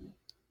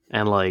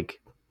 and like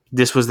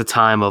this was the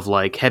time of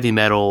like heavy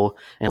metal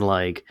and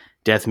like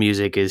death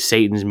music is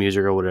Satan's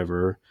music or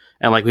whatever.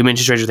 And like we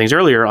mentioned Stranger Things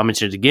earlier, I'll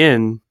mention it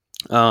again.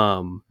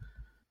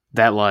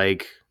 That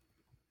like,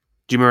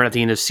 do you remember at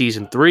the end of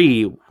season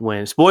 3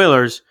 when,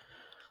 spoilers,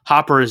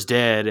 Hopper is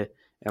dead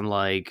and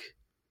like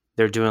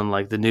they're doing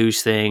like the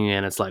news thing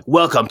and it's like,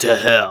 welcome to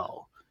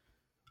hell.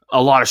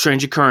 A lot of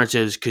strange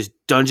occurrences because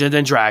Dungeons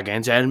and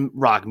Dragons and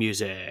rock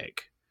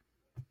music.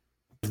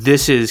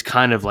 This is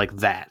kind of like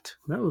that.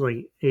 That was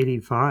like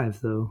 85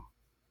 though.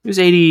 It was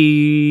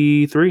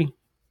 83,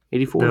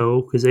 84.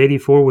 No, because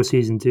 84 was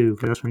season 2.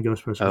 Because that's when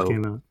Ghostbusters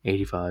came out.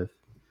 85.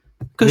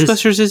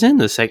 Ghostbusters is in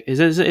the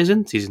is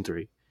in season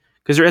 3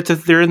 because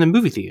they're in the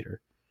movie theater.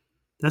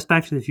 That's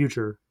Back to the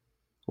Future.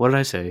 What did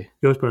I say?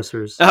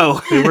 Ghostbusters.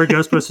 Oh, they wear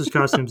Ghostbusters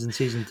costumes in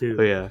season 2.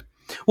 Oh yeah.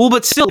 Well,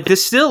 but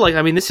still, like,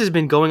 I mean, this has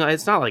been going on.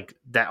 It's not like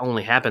that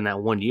only happened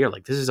that one year.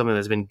 Like, this is something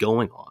that's been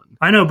going on.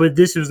 I know, but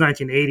this was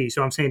 1980,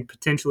 so I'm saying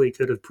potentially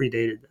could have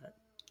predated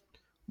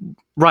that.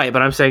 Right,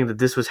 but I'm saying that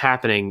this was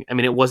happening. I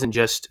mean, it wasn't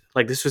just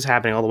like this was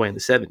happening all the way in the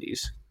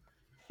 70s.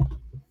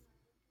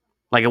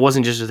 Like, it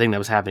wasn't just a thing that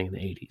was happening in the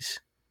 80s.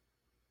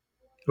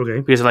 Okay.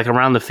 Because like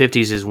around the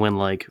 50s is when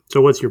like.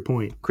 So what's your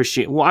point?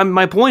 Well,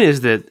 my point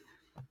is that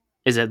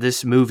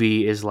this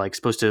movie is like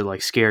supposed to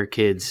like scare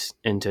kids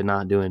into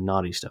not doing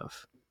naughty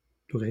stuff.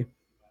 Okay.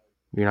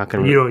 You're not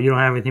gonna. You don't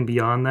have anything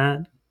beyond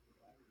that.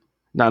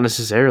 Not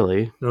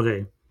necessarily.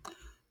 Okay.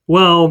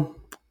 Well,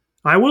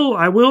 I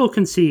will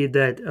concede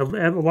that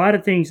a lot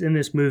of things in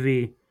this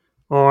movie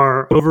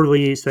are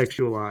overly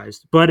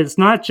sexualized, but it's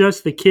not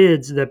just the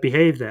kids that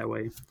behave that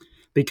way.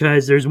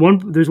 Because there's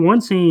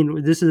one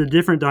scene. This is a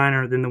different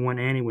diner than the one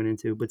Annie went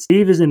into, but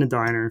Steve is in a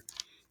diner,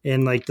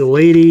 and like the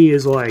lady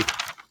is like,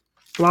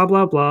 blah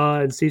blah blah,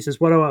 and Steve says,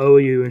 "What do I owe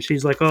you?" And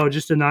she's like, "Oh,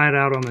 just a night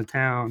out on the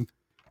town,"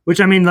 which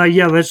I mean, like,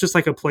 yeah, that's just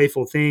like a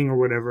playful thing or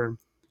whatever.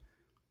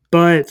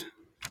 But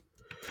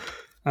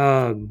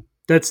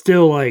that's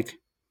still like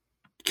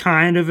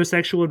kind of a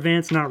sexual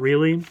advance, not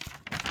really.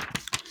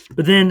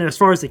 But then, as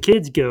far as the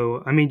kids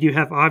go, I mean, you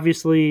have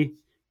obviously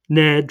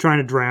Ned trying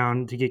to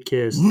drown to get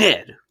kissed.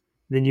 Ned.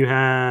 Then you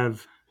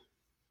have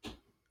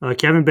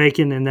Kevin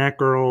Bacon and that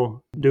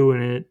girl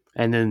doing it,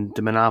 and then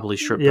the Monopoly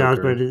strip. Yeah,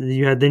 but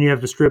you have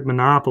the strip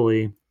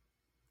Monopoly,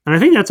 and I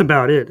think that's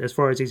about it as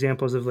far as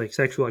examples of like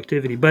sexual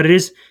activity. But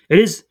it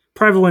is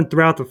prevalent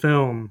throughout the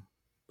film,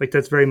 like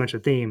that's very much a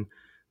theme.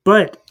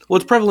 But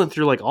it's prevalent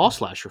through like all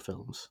slasher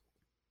films.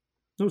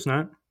 No, it's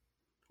not.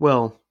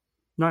 Well,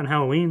 not in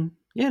Halloween.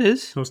 Yeah, it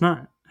is. No, it's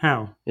not.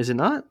 How? Is it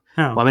not?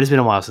 How? Well, I mean, it's been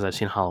a while since I've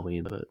seen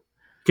Halloween, but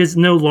Because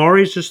no,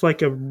 Laurie's just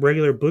like a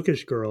regular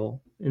bookish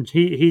girl, and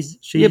she's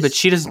yeah, but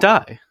she doesn't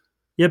die.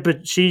 yeah,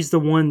 but she's the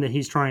one that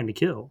he's trying to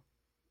kill.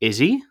 Is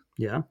he?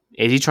 Yeah,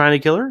 Is he trying to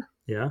kill her?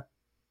 yeah.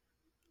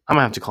 I'm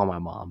gonna have to call my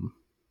mom.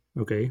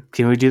 Okay,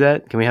 Can we do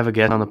that? Can we have a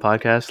guest on the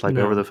podcast, like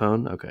No. over the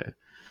phone? Okay.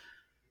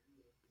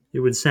 it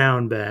would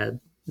sound bad,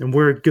 and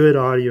we're good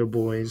audio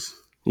boys.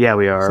 Yeah,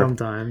 we are.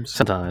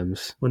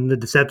 Sometimes when the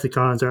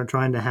Decepticons aren't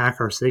trying to hack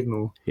our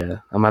signal. Yeah,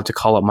 I'm gonna have to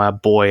call up my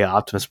boy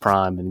Optimus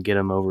Prime and get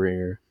him over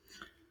here.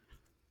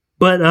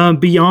 But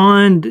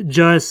beyond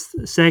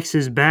just sex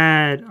is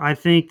bad, I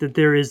think that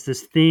there is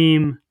this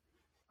theme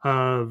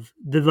of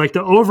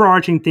the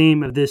overarching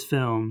theme of this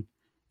film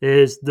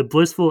is the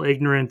blissful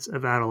ignorance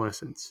of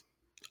adolescence.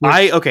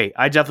 I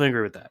definitely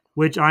agree with that.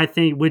 Which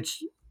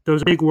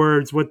those big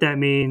words, what that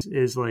means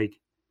is like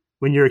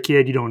when you're a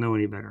kid, you don't know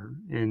any better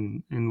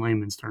in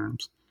layman's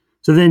terms.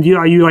 So then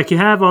you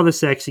have all the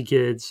sexy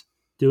kids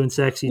doing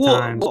sexy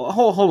times. Well,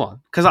 hold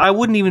on, because I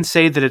wouldn't even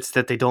say that it's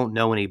that they don't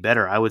know any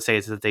better. I would say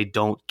it's that they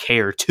don't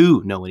care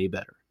to know any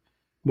better.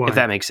 Why? If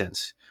that makes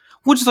sense.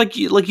 Which is like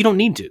you don't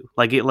need to.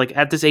 Like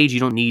at this age, you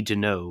don't need to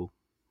know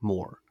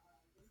more.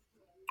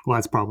 Well,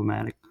 that's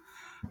problematic.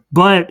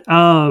 But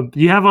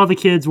you have all the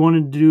kids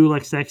wanting to do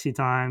like sexy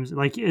times.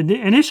 Like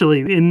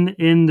initially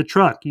in the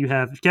truck, you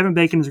have Kevin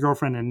Bacon, his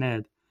girlfriend, and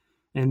Ned.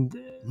 And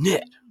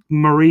Ned. not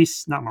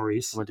Maurice. I'm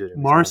gonna do it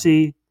every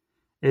Marcy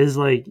is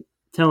like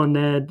telling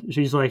Ned,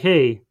 she's like,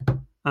 "Hey,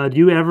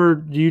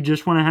 do you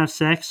just want to have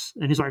sex?"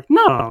 And he's like,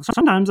 "No,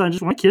 sometimes I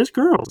just want to kiss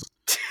girls."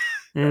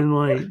 And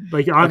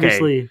like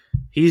obviously,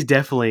 he's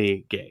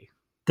definitely gay.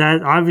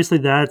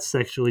 That's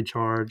sexually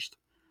charged.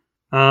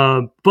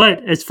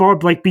 But as far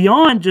like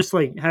beyond just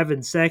like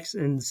having sex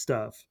and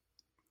stuff,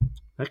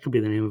 that could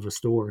be the name of a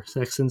store.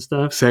 Sex and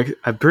stuff. Sex.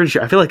 I'm pretty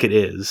sure. I feel like it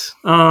is.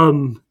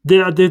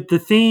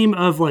 The theme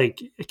of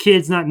like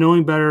kids not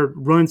knowing better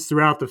runs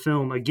throughout the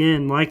film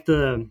again, like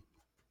the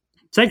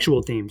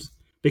sexual themes,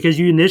 because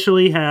you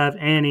initially have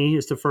Annie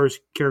is the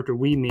first character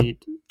we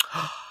meet,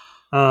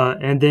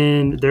 and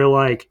then they're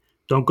like,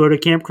 "Don't go to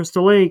Camp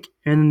Crystal Lake,"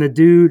 and then the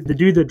dude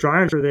that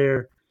drives her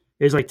there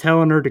is like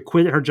telling her to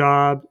quit her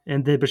job,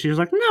 but she's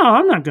like, "No,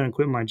 I'm not going to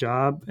quit my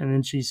job," and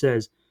then she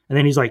says, and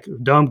then he's like,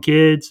 "Dumb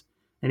kids."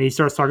 And he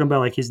starts talking about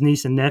like his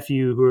niece and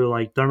nephew who are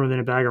like dumber than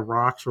a bag of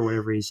rocks or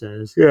whatever he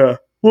says. Yeah.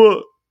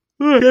 Well,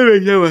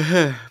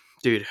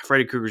 dude,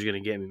 Freddy Krueger's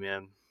gonna get me,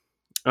 man.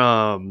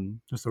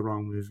 That's the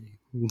wrong movie.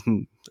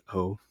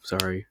 Oh,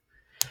 sorry.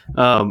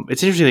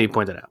 It's interesting that you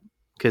point that out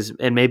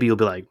and maybe you'll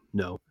be like,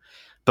 no,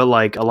 but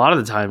like a lot of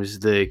the times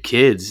the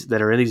kids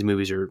that are in these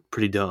movies are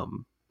pretty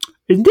dumb.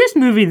 In this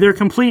movie, they're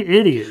complete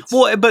idiots.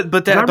 Well, I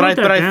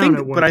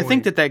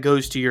think that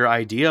goes to your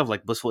idea of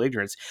like blissful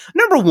ignorance.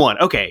 Number one,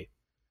 okay.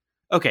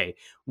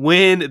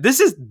 When this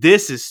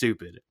is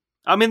stupid.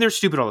 I mean, they're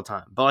stupid all the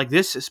time, but like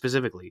this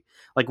specifically,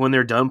 like when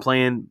they're done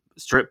playing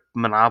strip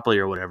Monopoly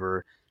or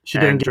whatever, she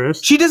doesn't get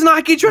dressed. She does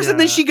not get dressed, and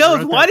then she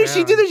goes. Why does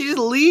she do that? She just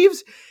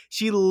leaves.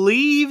 She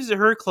leaves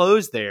her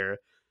clothes there,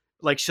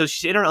 like so.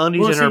 She's in her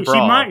undies and her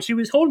bra. She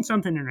was holding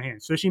something in her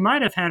hand, so she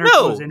might have had her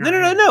clothes in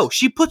her hands. No.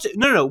 She puts it.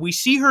 No. We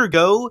see her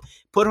go,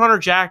 put on her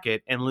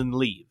jacket, and then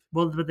leave.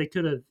 Well, but they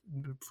could have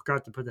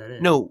forgot to put that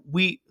in. No,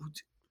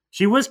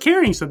 She was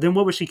carrying something.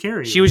 What was she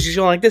carrying? She was just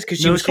going like this because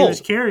she was cold. She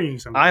was carrying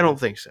something. I don't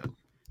think so.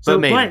 But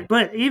maybe.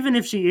 But even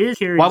if she is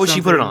carrying, why would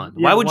she put it on?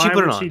 Yeah, why would she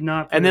put it on? She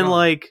not and then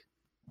like,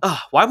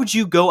 why would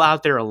you go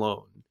out there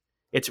alone?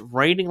 It's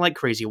raining like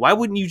crazy. Why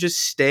wouldn't you just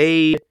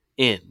stay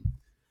in?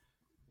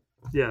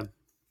 Yeah.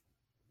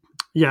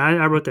 Yeah,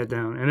 I wrote that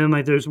down. And then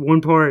like there's one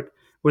part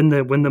when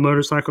the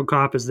motorcycle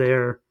cop is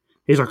there,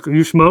 he's like, "Are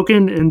you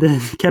smoking?" And then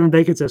Kevin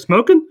Bacon says,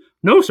 "Smoking?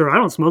 No, sir, I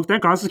don't smoke.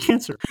 That causes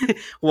cancer."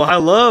 Well, I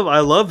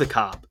love the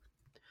cop,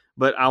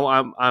 but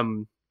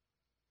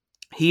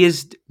he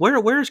is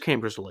where is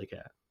Camp Crystal Lake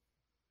at?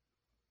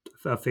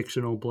 A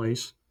fictional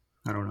place.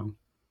 I don't know.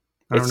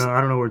 I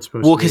don't know where it's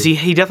supposed to be. Well, because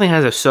he definitely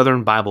has a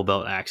Southern Bible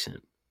Belt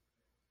accent.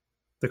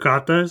 The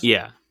cop does?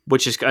 Yeah.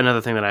 Which is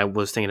another thing that I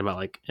was thinking about,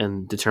 like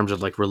in the terms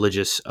of like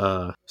religious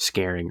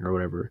scaring or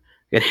whatever.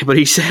 But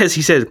he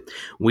says,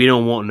 "We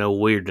don't want no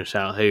weirdness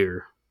out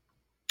here."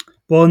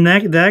 Well, and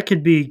that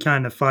could be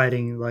kind of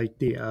fighting like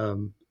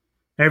the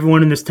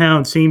everyone in this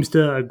town seems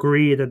to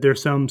agree that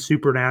there's some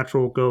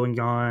supernatural going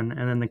on,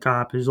 and then the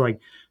cop is like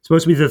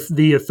supposed to be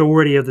the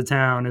authority of the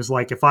town is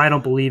like, if I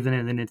don't believe in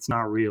it, then it's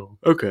not real.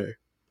 Okay.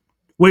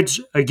 Which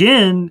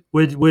again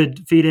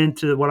would feed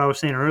into what I was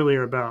saying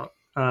earlier about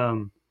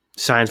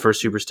science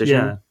versus superstition.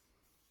 Yeah,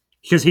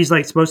 because he's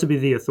like supposed to be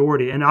the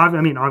authority, and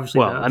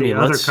obviously the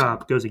other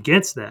cop goes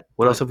against that.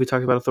 What else have we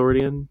talked about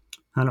authority in?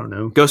 I don't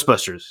know.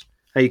 Ghostbusters.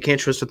 How you can't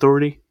trust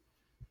authority?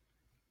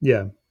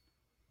 Yeah.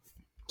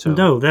 So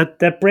no,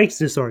 that breaks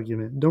this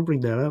argument. Don't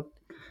bring that up.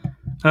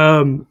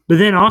 But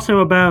then also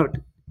about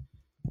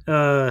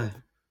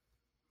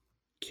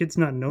kids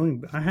not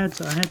knowing. I had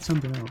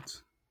something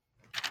else.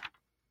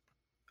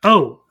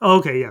 Oh,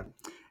 okay, yeah.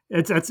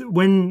 It's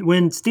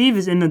when Steve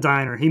is in the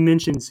diner, he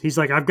mentions he's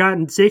like, I've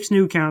gotten 6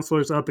 new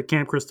counselors up at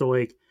Camp Crystal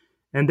Lake,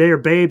 and they are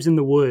babes in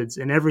the woods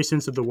in every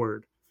sense of the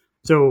word.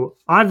 So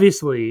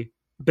obviously,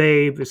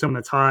 babe is someone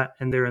that's hot,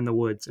 and they're in the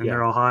woods, and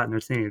they're all hot, and they're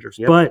teenagers.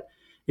 Yep. But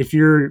if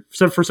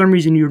for some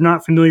reason you're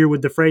not familiar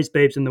with the phrase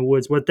 "babes in the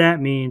woods," what that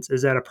means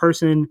is that a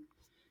person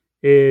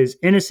is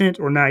innocent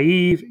or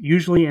naive,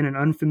 usually in an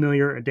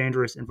unfamiliar or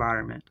dangerous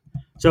environment.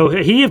 So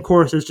he, of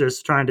course, is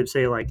just trying to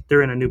say, like,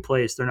 they're in a new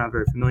place. They're not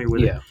very familiar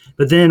with it.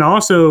 But then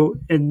also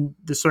in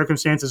the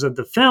circumstances of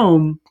the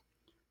film,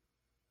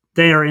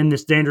 they are in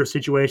this dangerous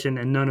situation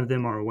and none of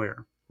them are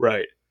aware.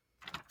 Right.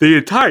 The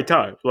entire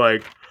time.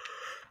 Like.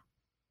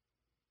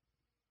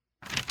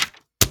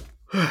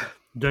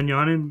 Done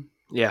yawning?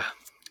 Yeah.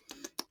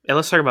 And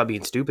let's talk about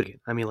being stupid again.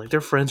 I mean, like, their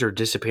friends are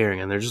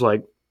disappearing and they're just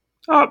like,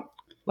 oh,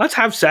 let's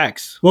have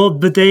sex. Well,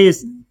 but they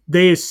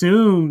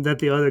assume that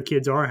the other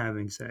kids are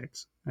having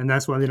sex, and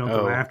that's why they don't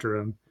go after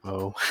him.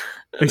 Oh.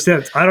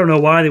 Except, I don't know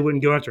why they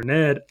wouldn't go after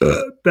Ned.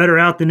 Better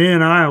out than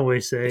in, I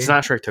always say. It's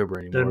not Shrektober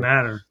anymore. Doesn't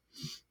matter.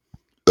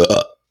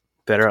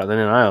 Better out than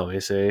in, I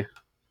always say.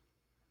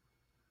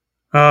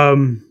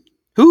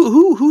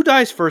 Who Who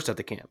dies first at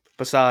the camp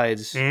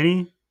besides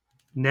Annie?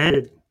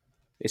 Ned.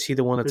 Is he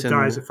the one that's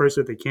dies at first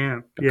at the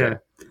camp? Okay. Yeah.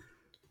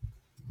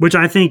 Which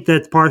I think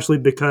that's partially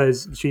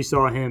because she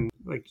saw him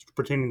like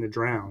pretending to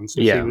drown.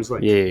 So she was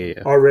like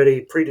already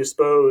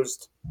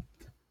predisposed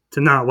to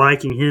not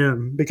liking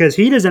him because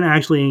he doesn't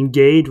actually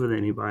engage with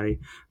anybody.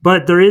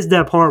 But there is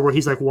that part where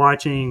he's like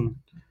watching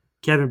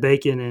Kevin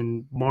Bacon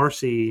and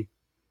Marcy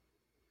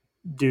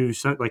do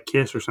something like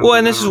kiss or something. Well,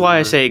 and this is why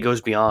I say it goes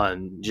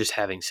beyond just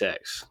having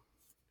sex.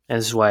 And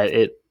this is why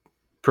it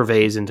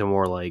pervades into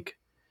more like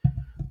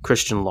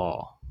Christian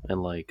law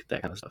and like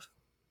that kind of stuff.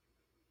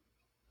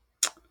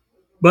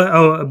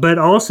 But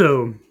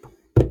also,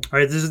 all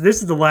right, this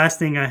is the last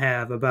thing I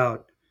have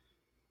about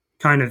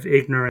kind of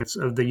ignorance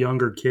of the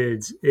younger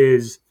kids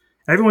is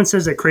everyone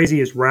says that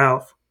crazy is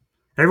Ralph.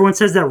 Everyone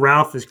says that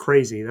Ralph is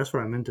crazy. That's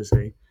what I meant to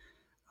say.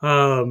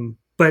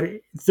 But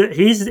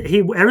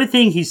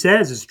everything he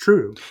says is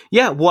true.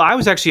 Yeah, well, I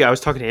was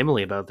talking to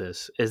Emily about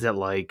this. Is that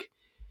like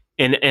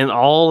in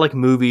all like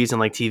movies and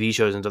like TV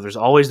shows and stuff, there's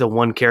always the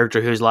one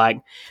character who's like,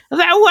 the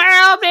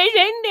world is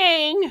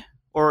ending.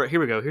 Or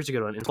here we go. Here's a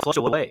good one. In Flush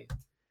Away.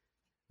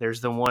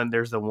 There's the one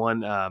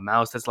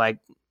mouse that's like,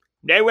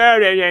 the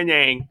world is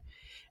ending.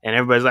 And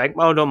everybody's like,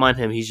 oh, don't mind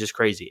him. He's just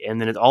crazy.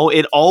 And then it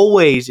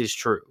always is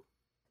true.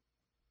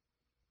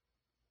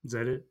 Is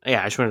that it?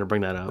 Yeah, I just wanted to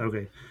bring that up.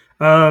 Okay.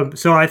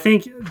 So I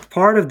think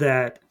part of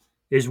that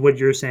is what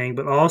you're saying,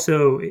 but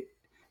also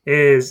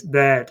is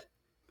that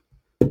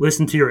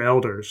listen to your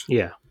elders.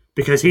 Yeah.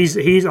 Because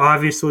he's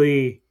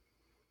obviously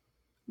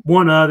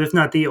one of, if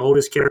not the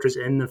oldest characters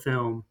in the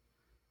film.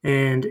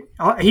 And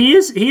he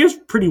is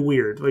pretty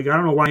weird. Like, I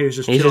don't know why he was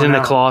just he's just in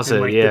the closet,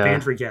 in, like, the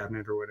pantry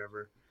cabinet or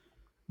whatever.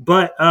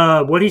 But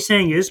what he's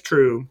saying is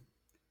true,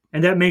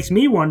 and that makes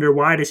me wonder,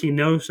 why does he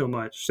know so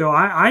much? So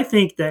I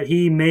think that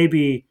he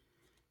maybe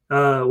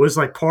was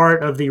like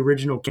part of the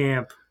original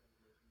camp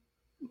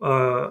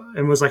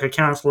and was like a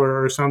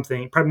counselor or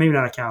something. Probably maybe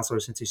not a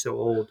counselor since he's so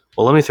old.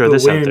 Well, let me throw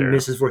this out there.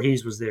 Mrs.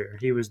 Voorhees was there.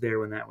 He was there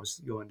when that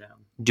was going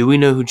down. Do we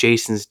know who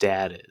Jason's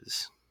dad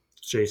is?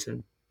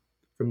 Jason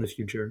from the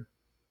future.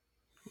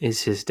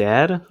 Is his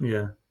dad?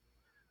 Yeah.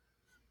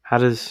 How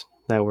does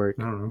that work?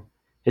 I don't know.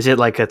 Is it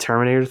like a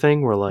Terminator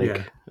thing where like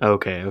yeah.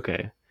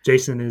 Okay.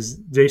 Jason's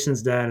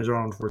dad is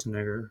Arnold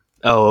Schwarzenegger.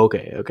 Oh,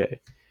 okay.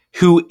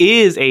 Who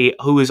is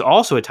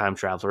also a time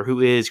traveler,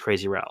 who is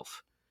Crazy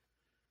Ralph.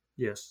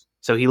 Yes.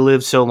 So he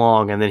lived so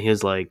long and then he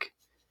was like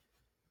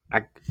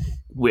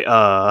what's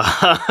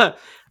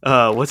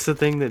the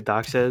thing that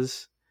Doc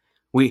says?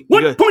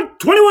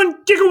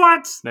 1.21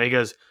 gigawatts. No, he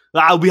goes,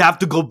 we have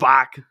to go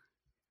back.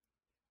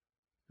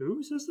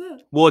 Who says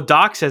that? Well,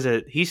 Doc says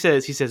it. He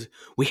says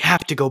we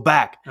have to go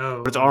back.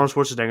 Oh, but it's Arnold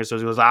Schwarzenegger, so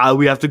he goes,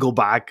 we have to go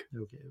back.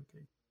 Okay.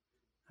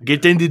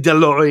 Get in the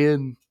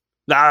DeLorean.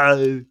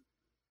 Arnold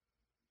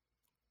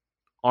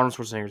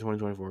Schwarzenegger,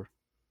 2024.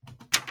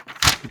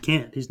 He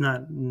can't. He's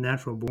not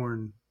natural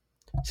born.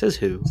 Says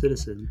who?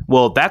 Citizen.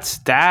 Well, that's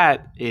a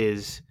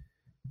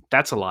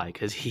lie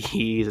because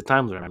he's a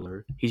time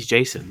traveler. He's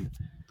Jason,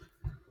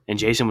 and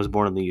Jason was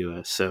born in the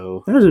U.S.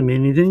 So that doesn't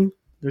mean anything.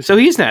 So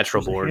he's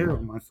natural born. Hair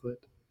on my foot.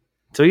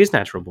 So he is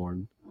natural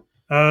born.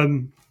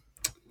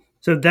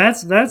 So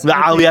that's.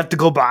 We have to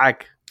go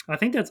back. I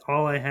think that's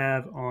all I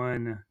have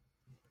on.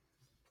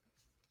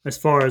 As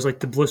far as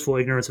like the blissful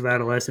ignorance of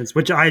adolescence,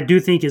 which I do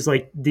think is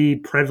like the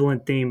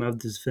prevalent theme of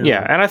this film.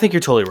 Yeah, and I think you're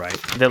totally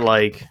right that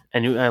like,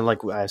 and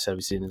like I said,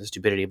 we've seen the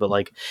stupidity, but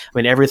like, I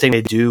mean, everything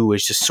they do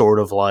is just sort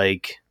of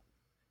like,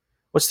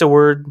 what's the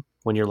word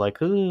when you're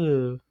like,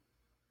 ooh,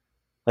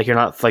 like you're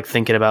not like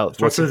thinking about.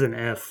 Starts with an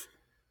F,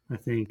 I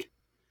think.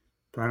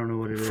 But I don't know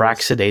what it is.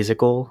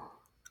 Fraxadaisical.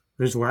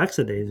 There's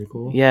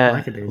lackadaisical.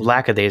 Yeah,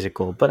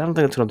 lackadaisical. But I don't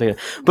think that's what I'm thinking.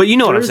 But you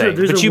know what I'm saying.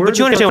 But you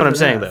understand what I'm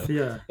saying, though.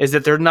 Yeah. Is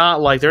that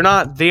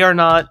they are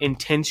not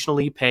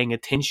intentionally paying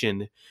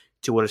attention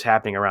to what is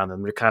happening around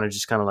them. They're kind of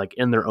like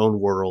in their own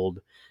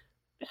world.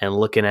 and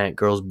looking at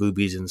girls'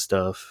 boobies and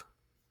stuff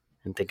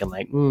and thinking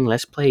like,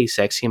 let's play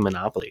sexy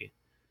Monopoly.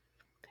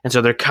 And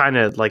so they're kind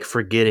of like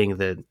forgetting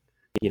that,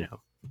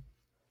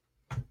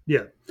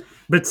 Yeah.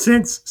 But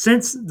since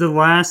the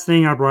last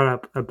thing I brought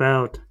up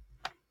about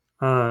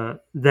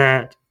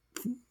that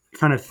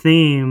kind of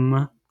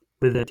theme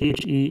with the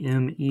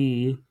THEME,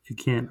 if you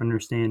can't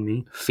understand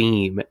me.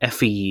 Theme,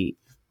 FEEME.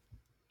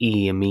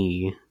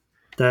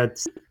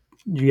 That's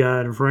you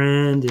got a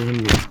friend in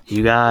me.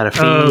 You got a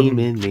theme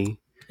in me.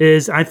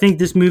 Is I think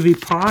this movie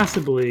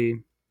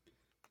possibly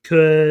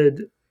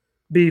could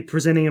be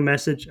presenting a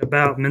message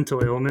about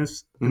mental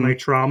illness and like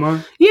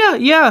trauma.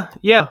 Yeah.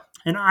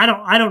 And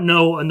I don't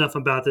know enough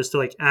about this to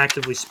like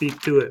actively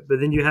speak to it. But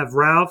then you have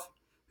Ralph,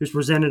 who's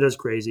presented as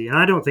crazy, and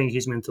I don't think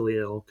he's mentally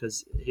ill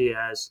because he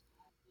has,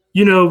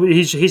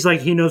 he's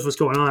like he knows what's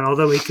going on.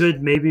 Although he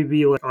could maybe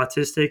be like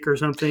autistic or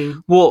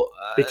something. Well,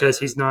 because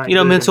he's not,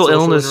 mental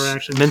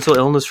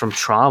illness from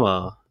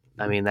trauma.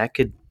 I mean, that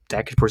could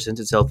present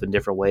itself in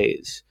different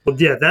ways. Well,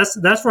 yeah,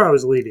 that's where I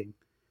was leading.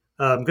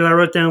 Because I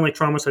wrote down like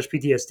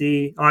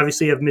trauma/PTSD.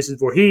 Obviously, you have Mrs.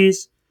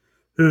 Voorhees,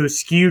 whose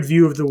skewed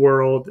view of the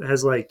world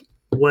has like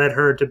led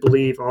her to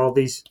believe all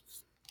these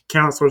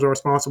counselors are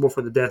responsible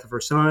for the death of her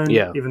son.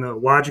 Yeah. Even though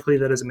logically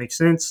that doesn't make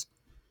sense.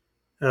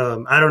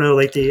 I don't know,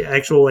 like the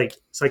actual like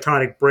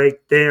psychotic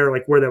break there,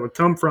 like where that would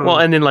come from. Well,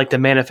 and then like the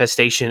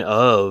manifestation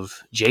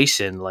of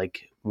Jason,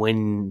 like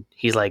when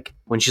she's like,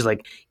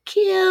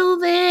 kill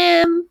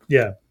them.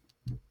 Yeah.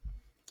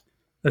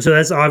 So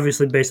that's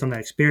obviously based on that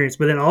experience.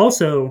 But then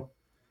also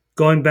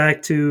going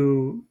back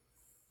to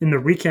in the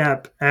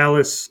recap,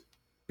 Alice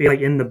be like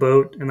in the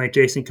boat and like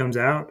Jason comes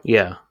out.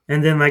 Yeah.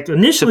 And then like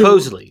initially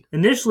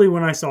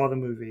when I saw the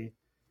movie,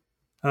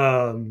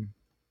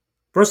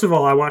 first of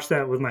all, I watched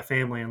that with my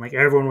family and like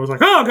everyone was like,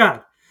 "Oh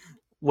God!"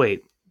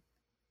 Wait,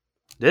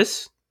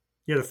 this?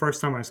 Yeah, the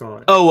first time I saw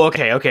it. Oh,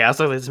 okay. I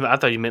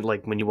thought you meant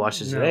like when you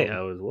watched it today.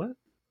 I was what?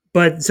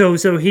 But so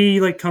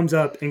he like comes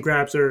up and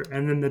grabs her,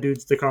 and then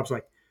the cop's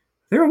like,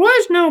 "There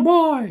was no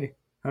boy."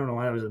 I don't know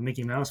why that was a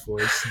Mickey Mouse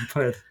voice,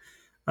 but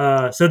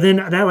so then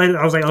that like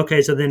I was like,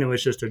 okay, so then it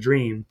was just a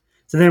dream.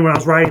 So then when I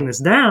was writing this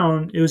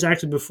down, it was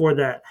actually before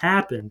that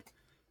happened.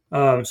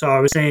 So I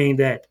was saying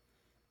that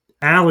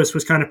Alice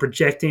was kind of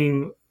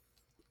projecting.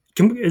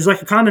 It's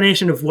like a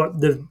combination of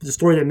what the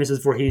story that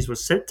Mrs. Voorhees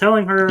was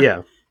telling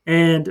her,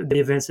 and the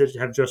events that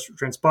have just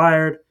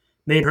transpired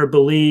made her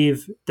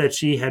believe that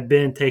she had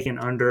been taken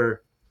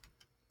under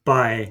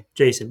by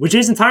Jason, which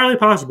is entirely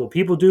possible.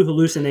 People do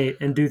hallucinate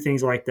and do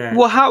things like that.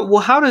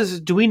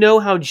 Do we know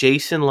how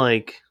Jason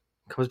like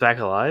comes back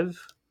alive?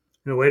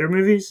 In the later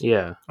movies?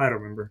 Yeah. I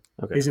don't remember.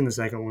 Okay. He's in the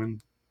second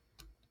one,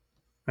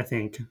 I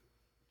think.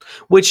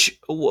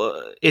 Which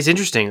is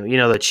interesting,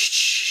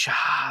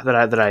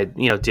 that I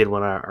did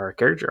when our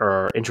character or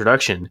our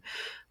introduction.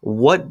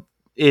 What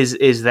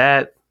is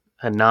that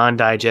a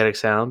non-diegetic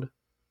sound?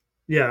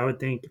 Yeah, I would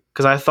think.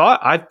 Because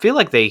I feel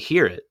like they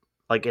hear it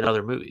like in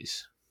other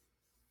movies.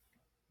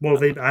 Well,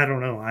 I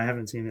don't know. I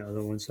haven't seen the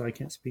other one, so I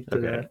can't speak to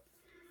that.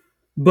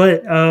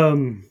 But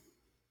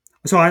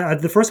so I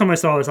the first time I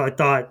saw this, I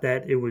thought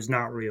that it was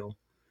not real,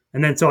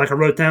 and then so like I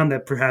wrote down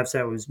that perhaps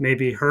that was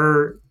maybe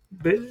her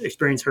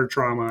experience, her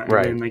trauma,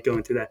 and then like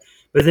going through that.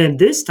 But then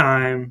this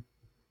time,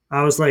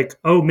 I was like,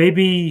 oh,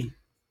 maybe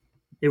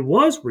it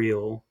was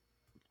real.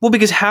 Well,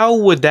 because how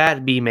would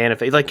that be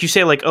manifest? Like you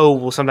say, like, oh,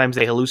 well, sometimes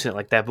they hallucinate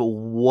like that, but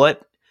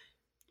what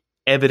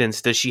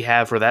evidence does she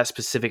have for that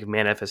specific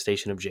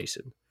manifestation of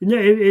Jason? No,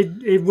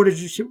 it would have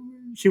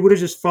she would have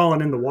just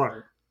fallen in the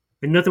water,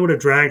 and nothing would have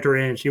dragged her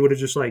in. She would have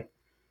just like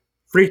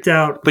freaked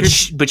out.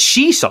 But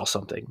she saw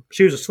something.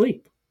 She was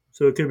asleep,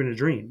 so it could have been a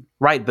dream.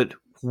 Right, but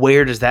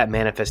where does that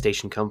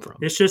manifestation come from?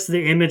 It's just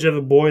the image of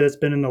a boy that's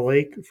been in the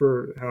lake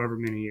for however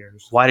many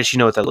years. Why does she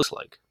know what that looks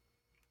like?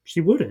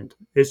 She wouldn't.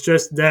 It's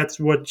just that's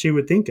what she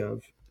would think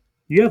of.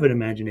 You have an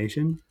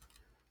imagination.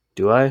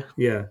 Do I?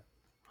 Yeah.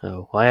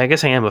 Oh, well, I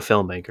guess I am a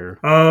filmmaker.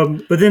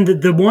 But then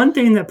the one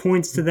thing that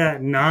points to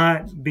that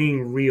not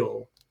being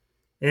real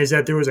is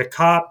that there was a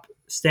cop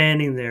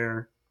standing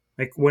there,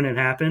 like when it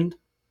happened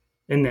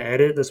in the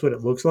edit. That's what it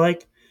looks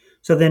like.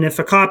 So then if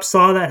a cop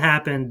saw that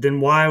happen,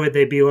 then why would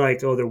they be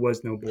like, oh, there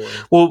was no boy?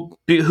 Well,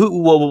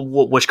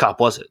 which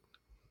cop was it?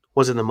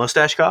 Was it the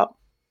mustache cop?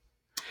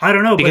 I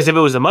don't know. Because if it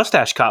was the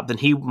mustache cop, then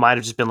he might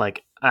have just been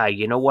like,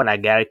 you know what? I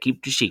got to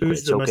keep the secret.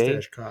 Who's the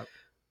mustache cop?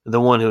 The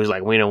one who was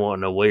like, we don't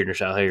want no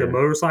weirdness out here. The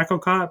motorcycle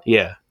cop?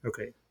 Yeah.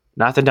 Okay.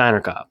 Not the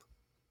diner cop.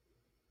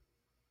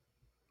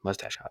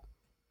 Mustache cop.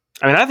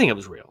 I mean, I think it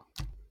was real.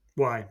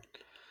 Why?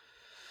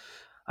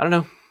 I don't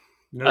know.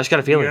 No, I just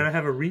got a feeling. You gotta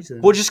have a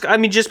reason. Well,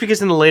 just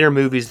because in the later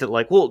movies that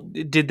like, well,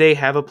 did they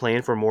have a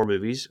plan for more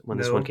movies when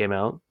this one came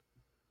out?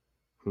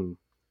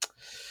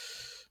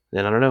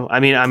 Then I don't know.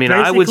 I mean,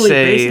 I would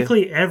say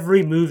basically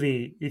every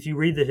movie, if you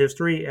read the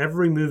history,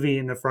 every movie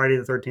in the Friday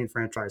the 13th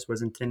franchise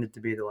was intended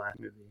to be the last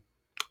movie.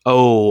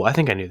 Oh, I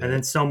think I knew that. And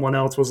then someone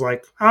else was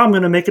like, I'm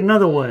going to make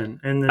another one.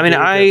 And I mean,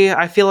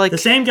 I feel like the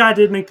same guy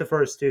did make the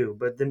first two,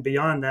 but then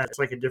beyond that, it's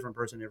like a different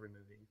person every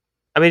movie.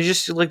 I mean,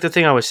 just like the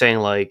thing I was saying,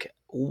 like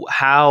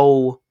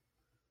how,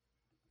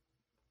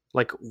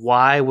 like,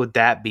 why would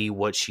that be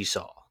what she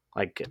saw?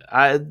 Like,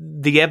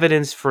 the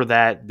evidence for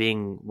that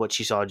being what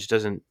she saw just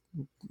doesn't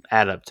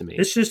add up to me.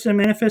 It's just a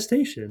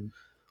manifestation.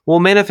 Well,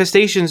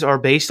 manifestations are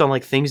based on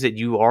like things that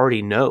you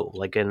already know,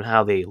 like and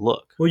how they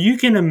look. Well, you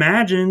can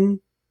imagine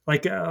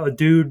like a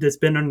dude that's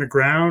been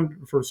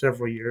underground for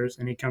several years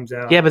and he comes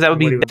out. Yeah, but that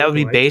would and what be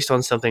he look like. based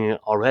on something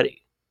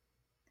already.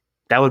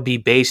 That would be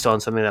based on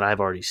something that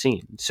I've already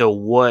seen. So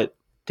what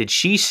did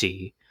she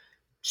see?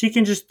 She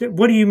can just.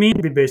 What do you mean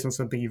to be based on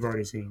something you've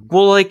already seen?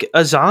 Well, like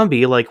a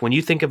zombie, like when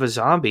you think of a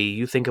zombie,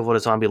 you think of what a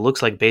zombie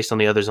looks like based on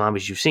the other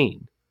zombies you've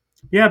seen.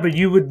 Yeah, but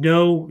you would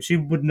know. She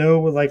would know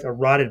what like a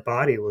rotted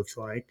body looks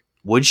like.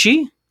 Would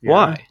she? Yeah.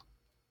 Why?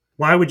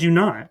 Why would you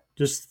not?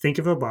 Just think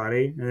of a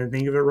body and then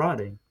think of it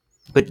rotting.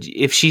 But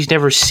if she's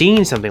never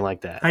seen something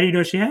like that, How do you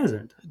know she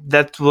hasn't?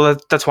 that's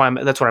what I'm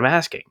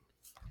asking.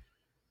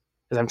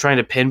 Because I'm trying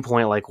to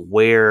pinpoint like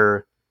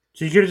where.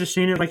 So you could have just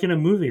seen it like in a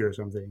movie or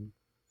something.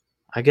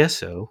 I guess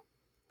so,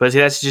 but see,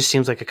 that just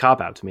seems like a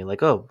cop out to me.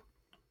 Like, oh,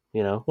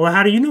 you know, Well,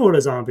 how do you know what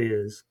a zombie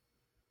is?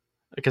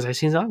 because I've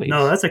seen zombies.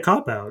 No, that's a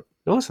cop out.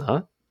 No, it's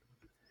not.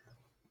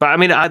 But I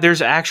mean,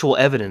 there's actual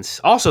evidence.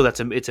 Also,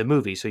 it's a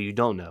movie, so you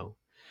don't know.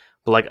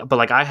 But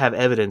like I have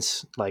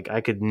evidence. Like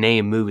I could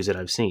name movies that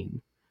I've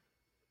seen,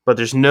 but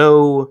there's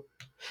no.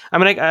 I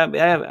mean,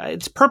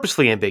 it's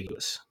purposely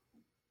ambiguous,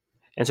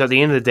 and so at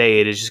the end of the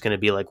day, it is just going to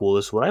be like, well,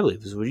 this is what I believe.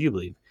 This is what you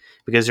believe,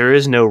 because there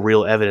is no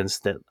real evidence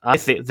that I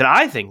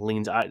think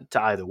leans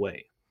to either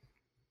way.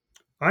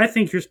 I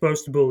think you're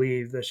supposed to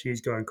believe that she's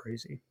gone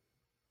crazy.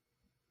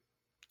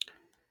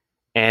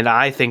 And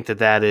I think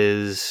that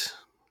is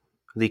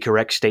the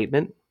correct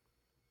statement.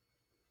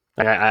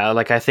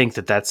 I think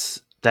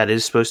that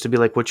is supposed to be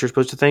like what you're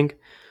supposed to think,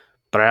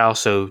 but I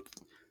also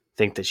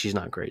think that she's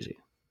not crazy.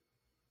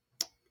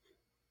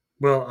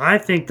 Well, I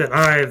think that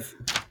I've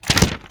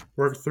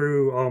worked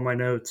through all my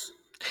notes.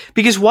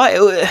 Because why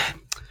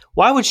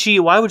would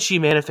she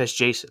manifest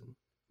Jason?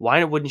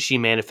 Why wouldn't she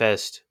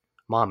manifest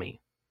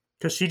Mommy?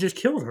 Because she just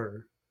killed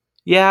her.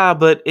 Yeah,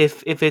 but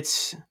if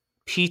it's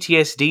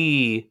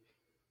PTSD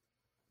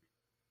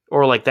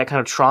or like that kind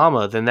of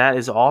trauma, then that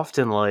is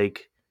often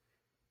like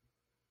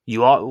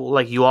you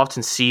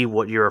often see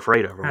what you're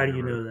afraid of. How do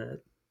you know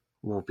that?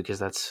 Well, because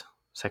that's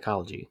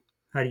psychology.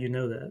 How do you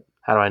know that?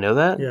 How do I know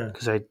that? Yeah.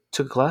 Because I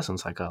took a class on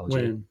psychology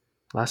When?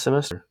 last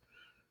semester.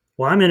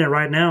 Well, I'm in it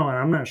right now, and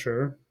I'm not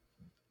sure.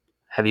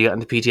 Have you gotten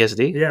to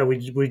PTSD? Yeah, we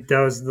that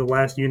was the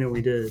last unit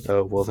we did.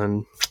 Oh, well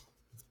then.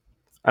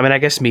 I mean, I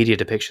guess media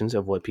depictions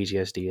of what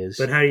PTSD is.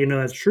 But how do you know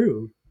that's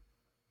true?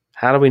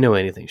 How do we know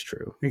anything's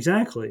true?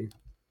 Exactly.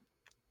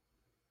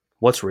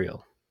 What's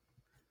real?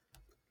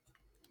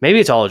 Maybe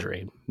it's all a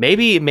dream.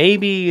 Maybe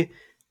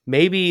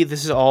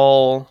this is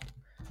all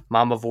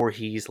Mama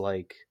Voorhees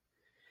like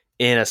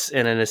in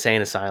an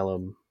insane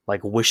asylum,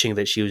 like wishing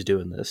that she was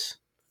doing this.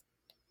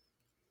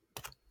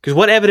 Because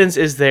what evidence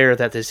is there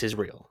that this is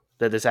real?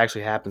 That this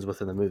actually happens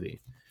within the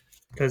movie?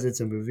 Because it's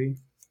a movie.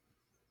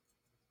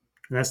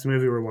 And that's the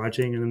movie we're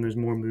watching, and then there's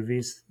more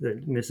movies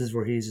that Mrs.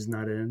 Voorhees is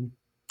not in.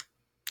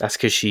 That's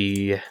because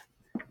she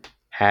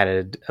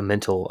had a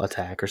mental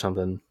attack or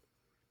something.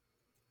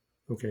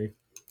 Okay.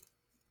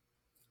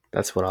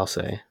 That's what I'll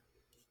say.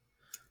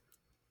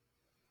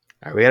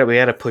 All right, we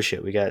gotta push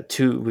it. We got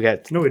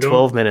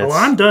 12 minutes. Oh,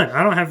 I'm done.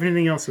 I don't have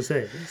anything else to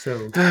say.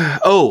 So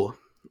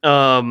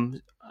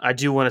I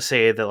do want to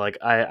say that like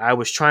I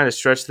was trying to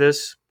stretch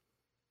this,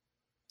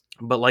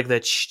 but like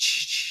that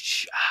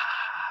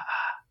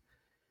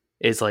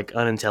is like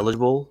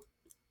unintelligible,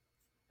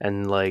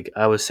 and like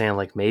I was saying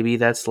like maybe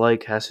that's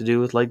like has to do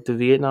with like the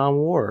Vietnam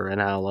War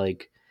and how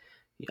like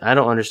I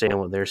don't understand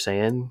what they're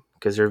saying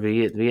because they're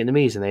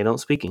Vietnamese and they don't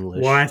speak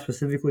English. Why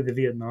specifically the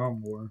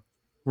Vietnam War?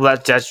 Well,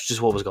 that's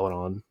just what was going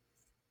on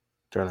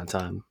during that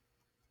time.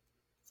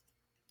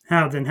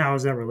 How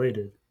is that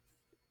related?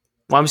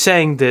 Well, I'm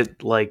saying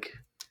that like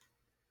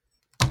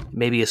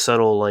maybe a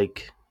subtle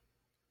like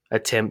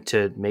attempt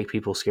to make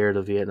people scared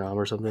of Vietnam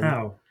or something.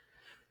 How?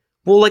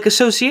 Well, like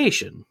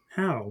association.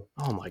 How?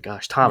 Oh my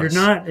gosh, Thomas.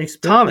 You're not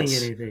explaining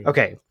anything.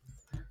 Okay,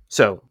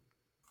 so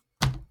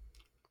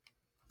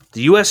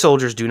the U.S.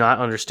 soldiers do not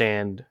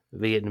understand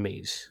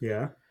Vietnamese.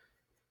 Yeah.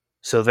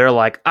 So they're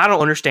like, I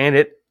don't understand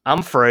it. I'm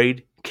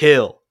afraid.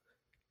 Kill.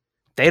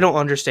 They don't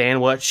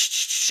understand what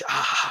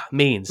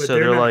means. But so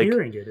they're not like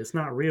hearing it. It's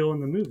not real in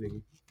the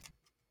movie.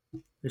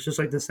 It's just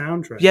like the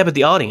soundtrack. Yeah, but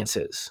the audience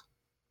is.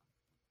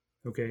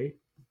 Okay.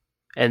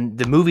 And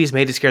the movie is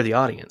made to scare the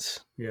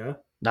audience. Yeah.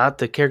 Not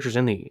the characters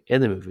in the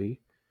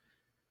movie.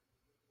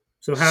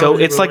 So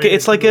it's like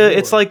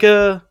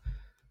a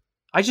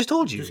I just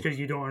told you. Just because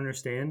you don't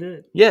understand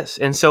it? Yes,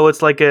 and so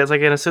it's like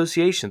an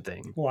association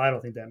thing. Well, I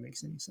don't think that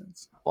makes any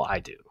sense. Well, I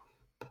do.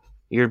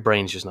 Your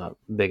brain's just not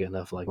big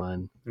enough like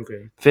mine.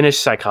 Okay. Finish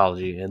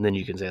psychology, and then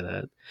you can say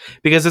that.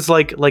 Because it's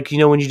like you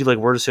know when you do like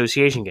word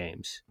association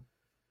games,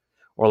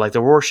 or like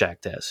the Rorschach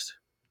test.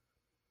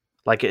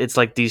 Like it's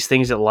like these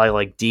things that lie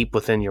like deep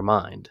within your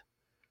mind.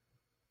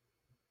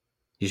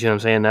 You see what I'm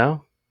saying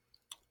now?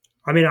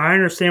 I mean, I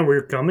understand where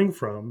you're coming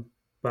from,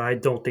 but I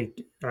don't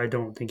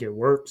think it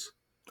works.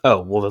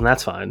 Oh, well then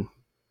that's fine.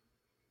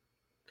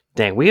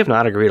 Dang, we have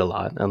not agreed a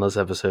lot on this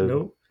episode.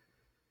 Nope.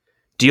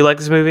 Do you like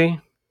this movie?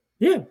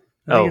 Yeah. I think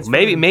Oh, it's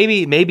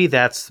maybe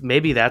that's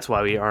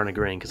why we aren't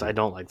agreeing, because I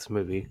don't like this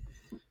movie.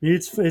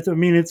 It's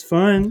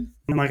fun.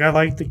 And, like, I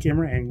like the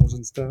camera angles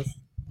and stuff.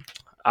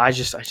 I'm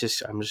just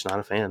not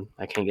a fan.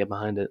 I can't get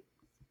behind it.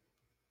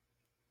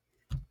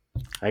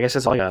 I guess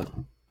that's all I got. I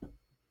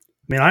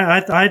mean,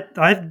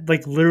 I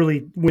like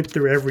literally went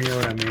through every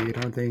note I made.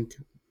 I think,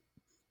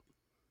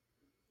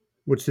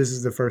 which this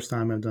is the first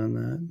time I've done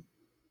that.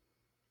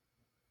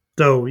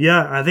 So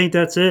yeah, I think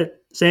that's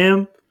it,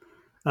 Sam.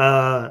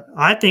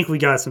 I think we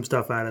got some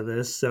stuff out of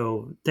this,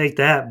 so take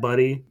that,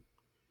 buddy.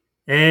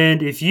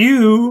 And if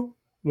you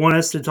want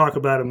us to talk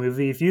about a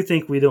movie, if you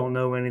think we don't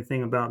know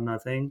anything about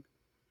nothing,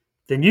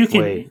 then you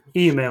can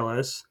email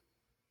us.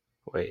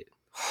 Wait,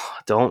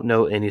 don't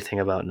know anything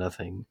about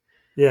nothing.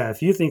 Yeah,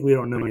 if you think we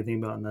don't know anything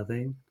about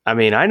nothing. I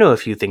mean, I know a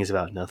few things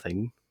about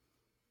nothing.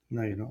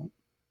 No, you don't.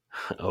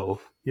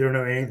 Oh. You don't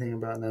know anything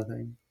about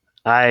nothing.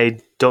 I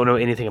don't know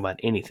anything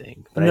about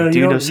anything, but I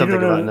do know something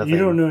about nothing. You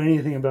don't know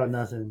anything about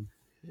nothing.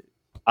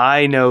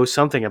 I know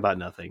something about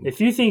nothing.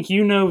 If you think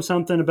you know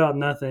something about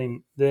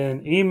nothing,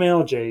 then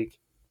email Jake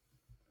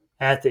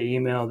at the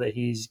email that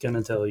he's going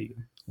to tell you.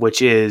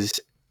 Which is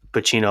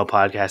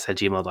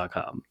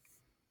pachinopodcast@gmail.com.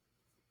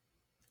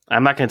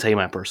 I'm not going to tell you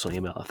my personal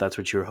email if that's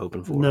what you were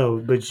hoping for. No,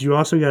 but you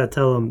also got to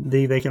tell them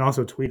they can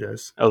also tweet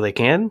us. Oh, they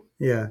can?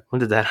 Yeah. When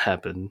did that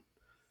happen?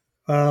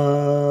 Like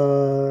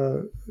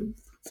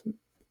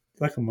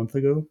a month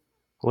ago.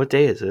 What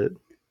day is it?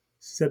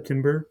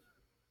 September.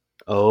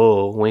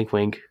 Oh, wink,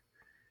 wink.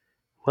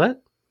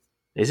 What?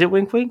 Is it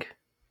wink, wink?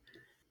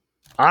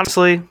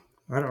 Honestly,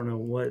 I don't know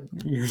what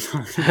you're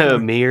talking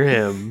about. Me or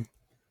him.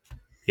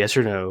 Yes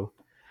or no?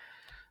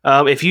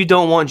 If you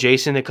don't want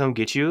Jason to come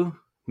get you,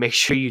 make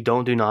sure you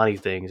don't do naughty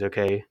things,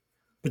 okay?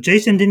 But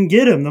Jason didn't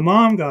get him. The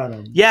mom got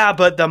him. Yeah,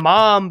 but the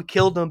mom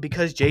killed him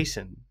because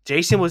Jason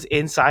was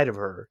inside of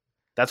her.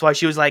 That's why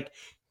she was like,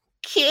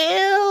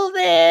 kill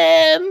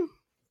them.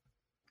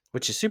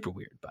 Which is super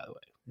weird, by the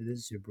way. It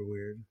is super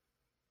weird.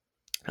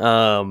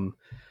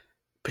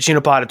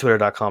 PacinoPod at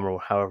Twitter.com or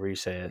however you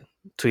say it.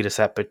 Tweet us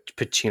at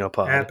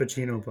PacinoPod. At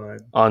PacinoPod.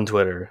 On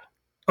Twitter.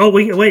 Oh,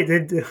 wait.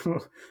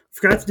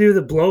 Forgot to do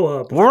the blow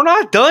up. We're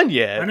not done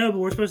yet. I know, but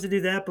we're supposed to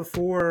do that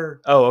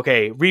before. Oh,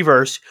 okay.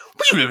 Reverse.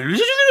 I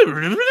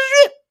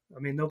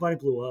mean, nobody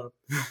blew up.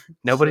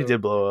 Nobody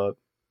did blow up.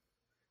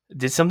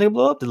 Did something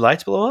blow up? Did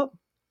lights blow up?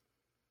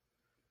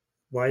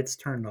 Lights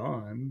turned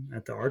on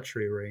at the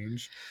archery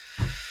range.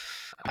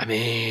 I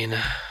mean,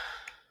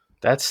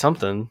 that's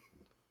something.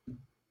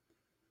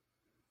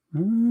 I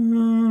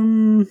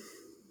don't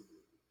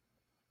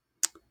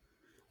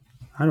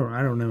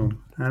know.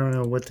 I don't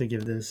know what to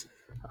give this.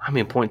 I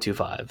mean,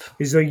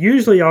 0.25. So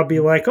usually I'll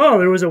be like, oh,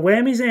 there was a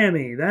whammy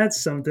zammy.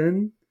 That's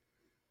something.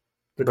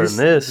 But in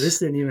this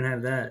didn't even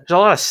have that. There's a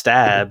lot of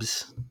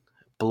stabs.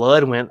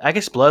 Blood went kind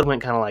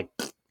of like.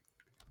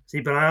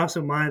 See, but I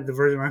also mind the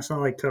version I saw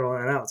like cut all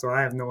that out, so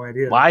I have no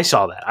idea. Well, I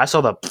saw that. I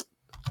saw the.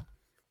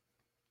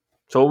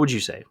 So what would you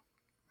say?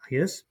 I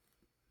guess.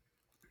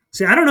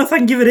 See, I don't know if I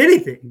can give it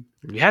anything.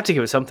 You have to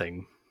give it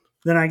something.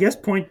 Then I guess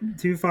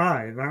 0.25.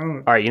 I don't.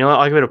 All right, you know what?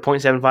 I'll give it a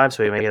 0.75,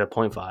 so we make it a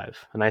 0.5.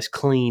 A nice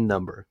clean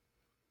number.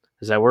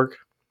 Does that work?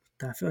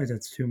 I feel like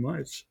that's too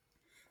much.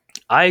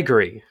 I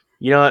agree.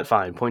 You know what?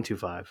 Fine,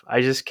 0.25.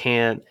 I just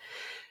can't.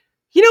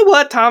 You know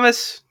what,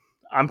 Thomas?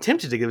 I'm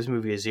tempted to give this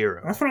movie a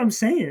 0. That's what I'm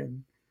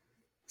saying.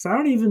 So I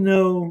don't even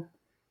know.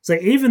 It's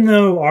like, even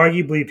though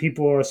arguably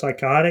people are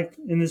psychotic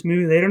in this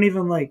movie, they don't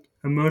even like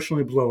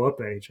emotionally blow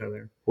up at each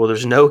other. Well,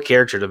 there's no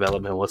character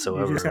development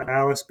whatsoever. You just have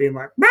Alice being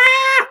like, bah!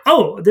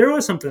 Oh, there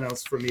was something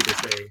else for me to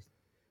say.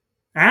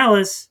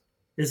 Alice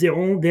is the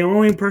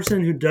only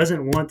person who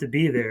doesn't want to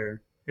be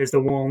there. Is the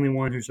only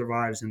one who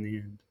survives in the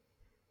end.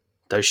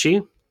 Does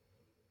she?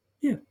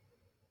 Yeah.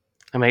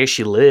 I mean, I guess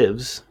she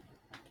lives,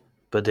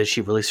 but does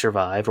she really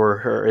survive,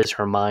 or is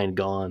her mind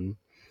gone?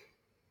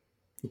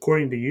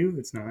 According to you,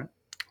 it's not.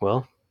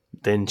 Well,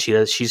 then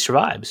she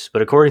survives.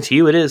 But according to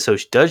you, it is. So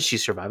does she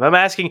survive? I'm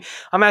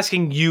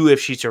asking you if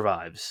she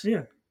survives.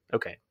 Yeah.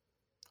 Okay.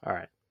 All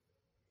right.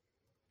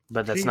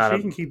 But that's she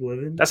can keep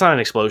living. That's not an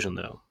explosion,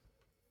 though.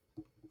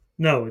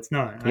 No, it's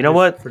not. You know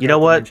what? 0.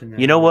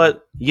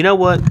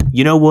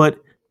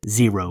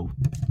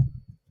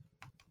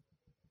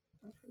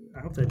 I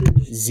hope that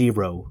didn't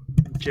 0.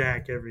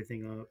 jack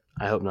everything up.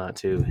 I hope not,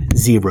 too.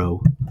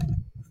 0.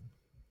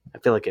 I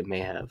feel like it may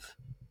have.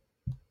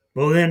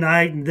 Well, then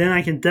I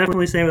can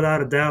definitely say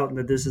without a doubt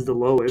that this is the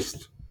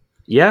lowest.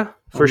 Yeah,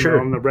 for sure.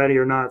 On the ready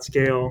or not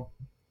scale.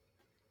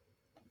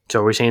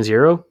 So are we saying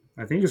 0?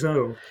 I think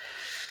so.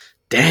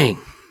 Dang.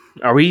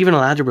 Are we even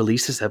allowed to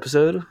release this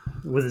episode?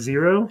 With a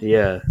 0?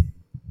 Yeah.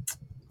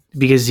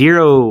 Because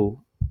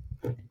 0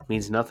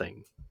 means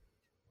nothing.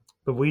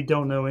 But we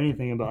don't know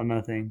anything about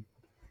nothing.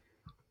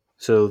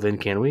 So then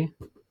can we?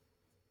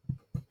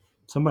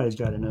 Somebody's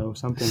got to know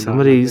something.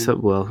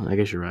 Well, I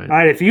guess you're right. All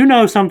right, if you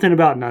know something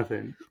about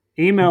nothing,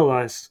 email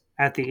us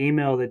at the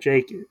email that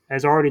Jake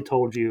has already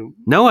told you.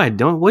 No, I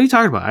don't. What are you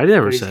talking about? I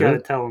never But he's said got to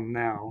it. tell him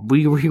now.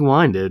 We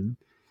rewinded.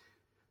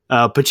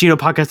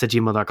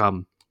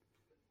 PacinoPodcast@gmail.com.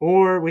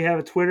 Or we have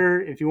a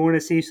Twitter if you want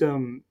to see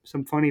some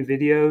funny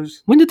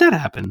videos. When did that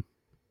happen?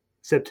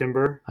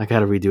 September. I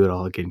gotta redo it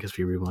all again because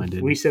we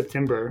rewinded.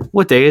 September.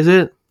 What day is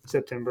it?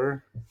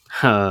 September.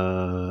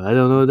 I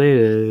don't know what day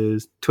it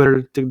is.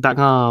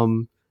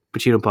 Twitter.com.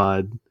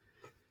 PacinoPod.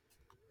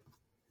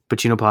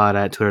 PacinoPod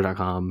at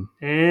Twitter.com.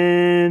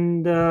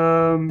 And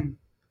I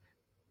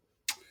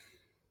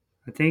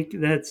think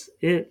that's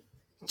it.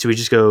 Should we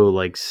just go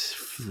like this?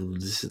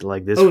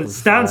 Oh,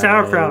 Stout and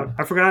Sauerkraut.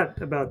 I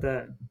forgot about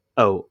that.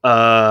 Oh,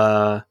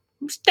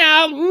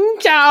 Stout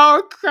and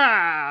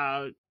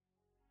Sauerkraut.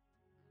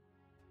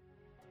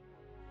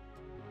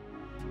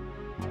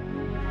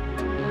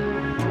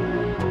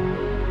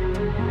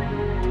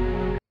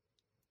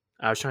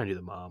 I was trying to do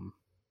the mom.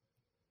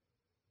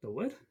 The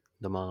what?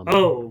 The mom.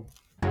 Oh.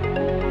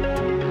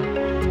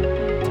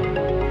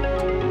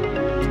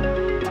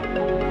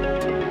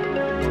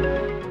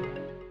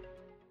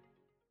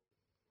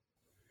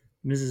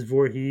 Mrs.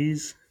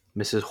 Voorhees.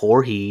 Mrs.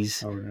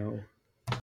 Voorhees. Oh no.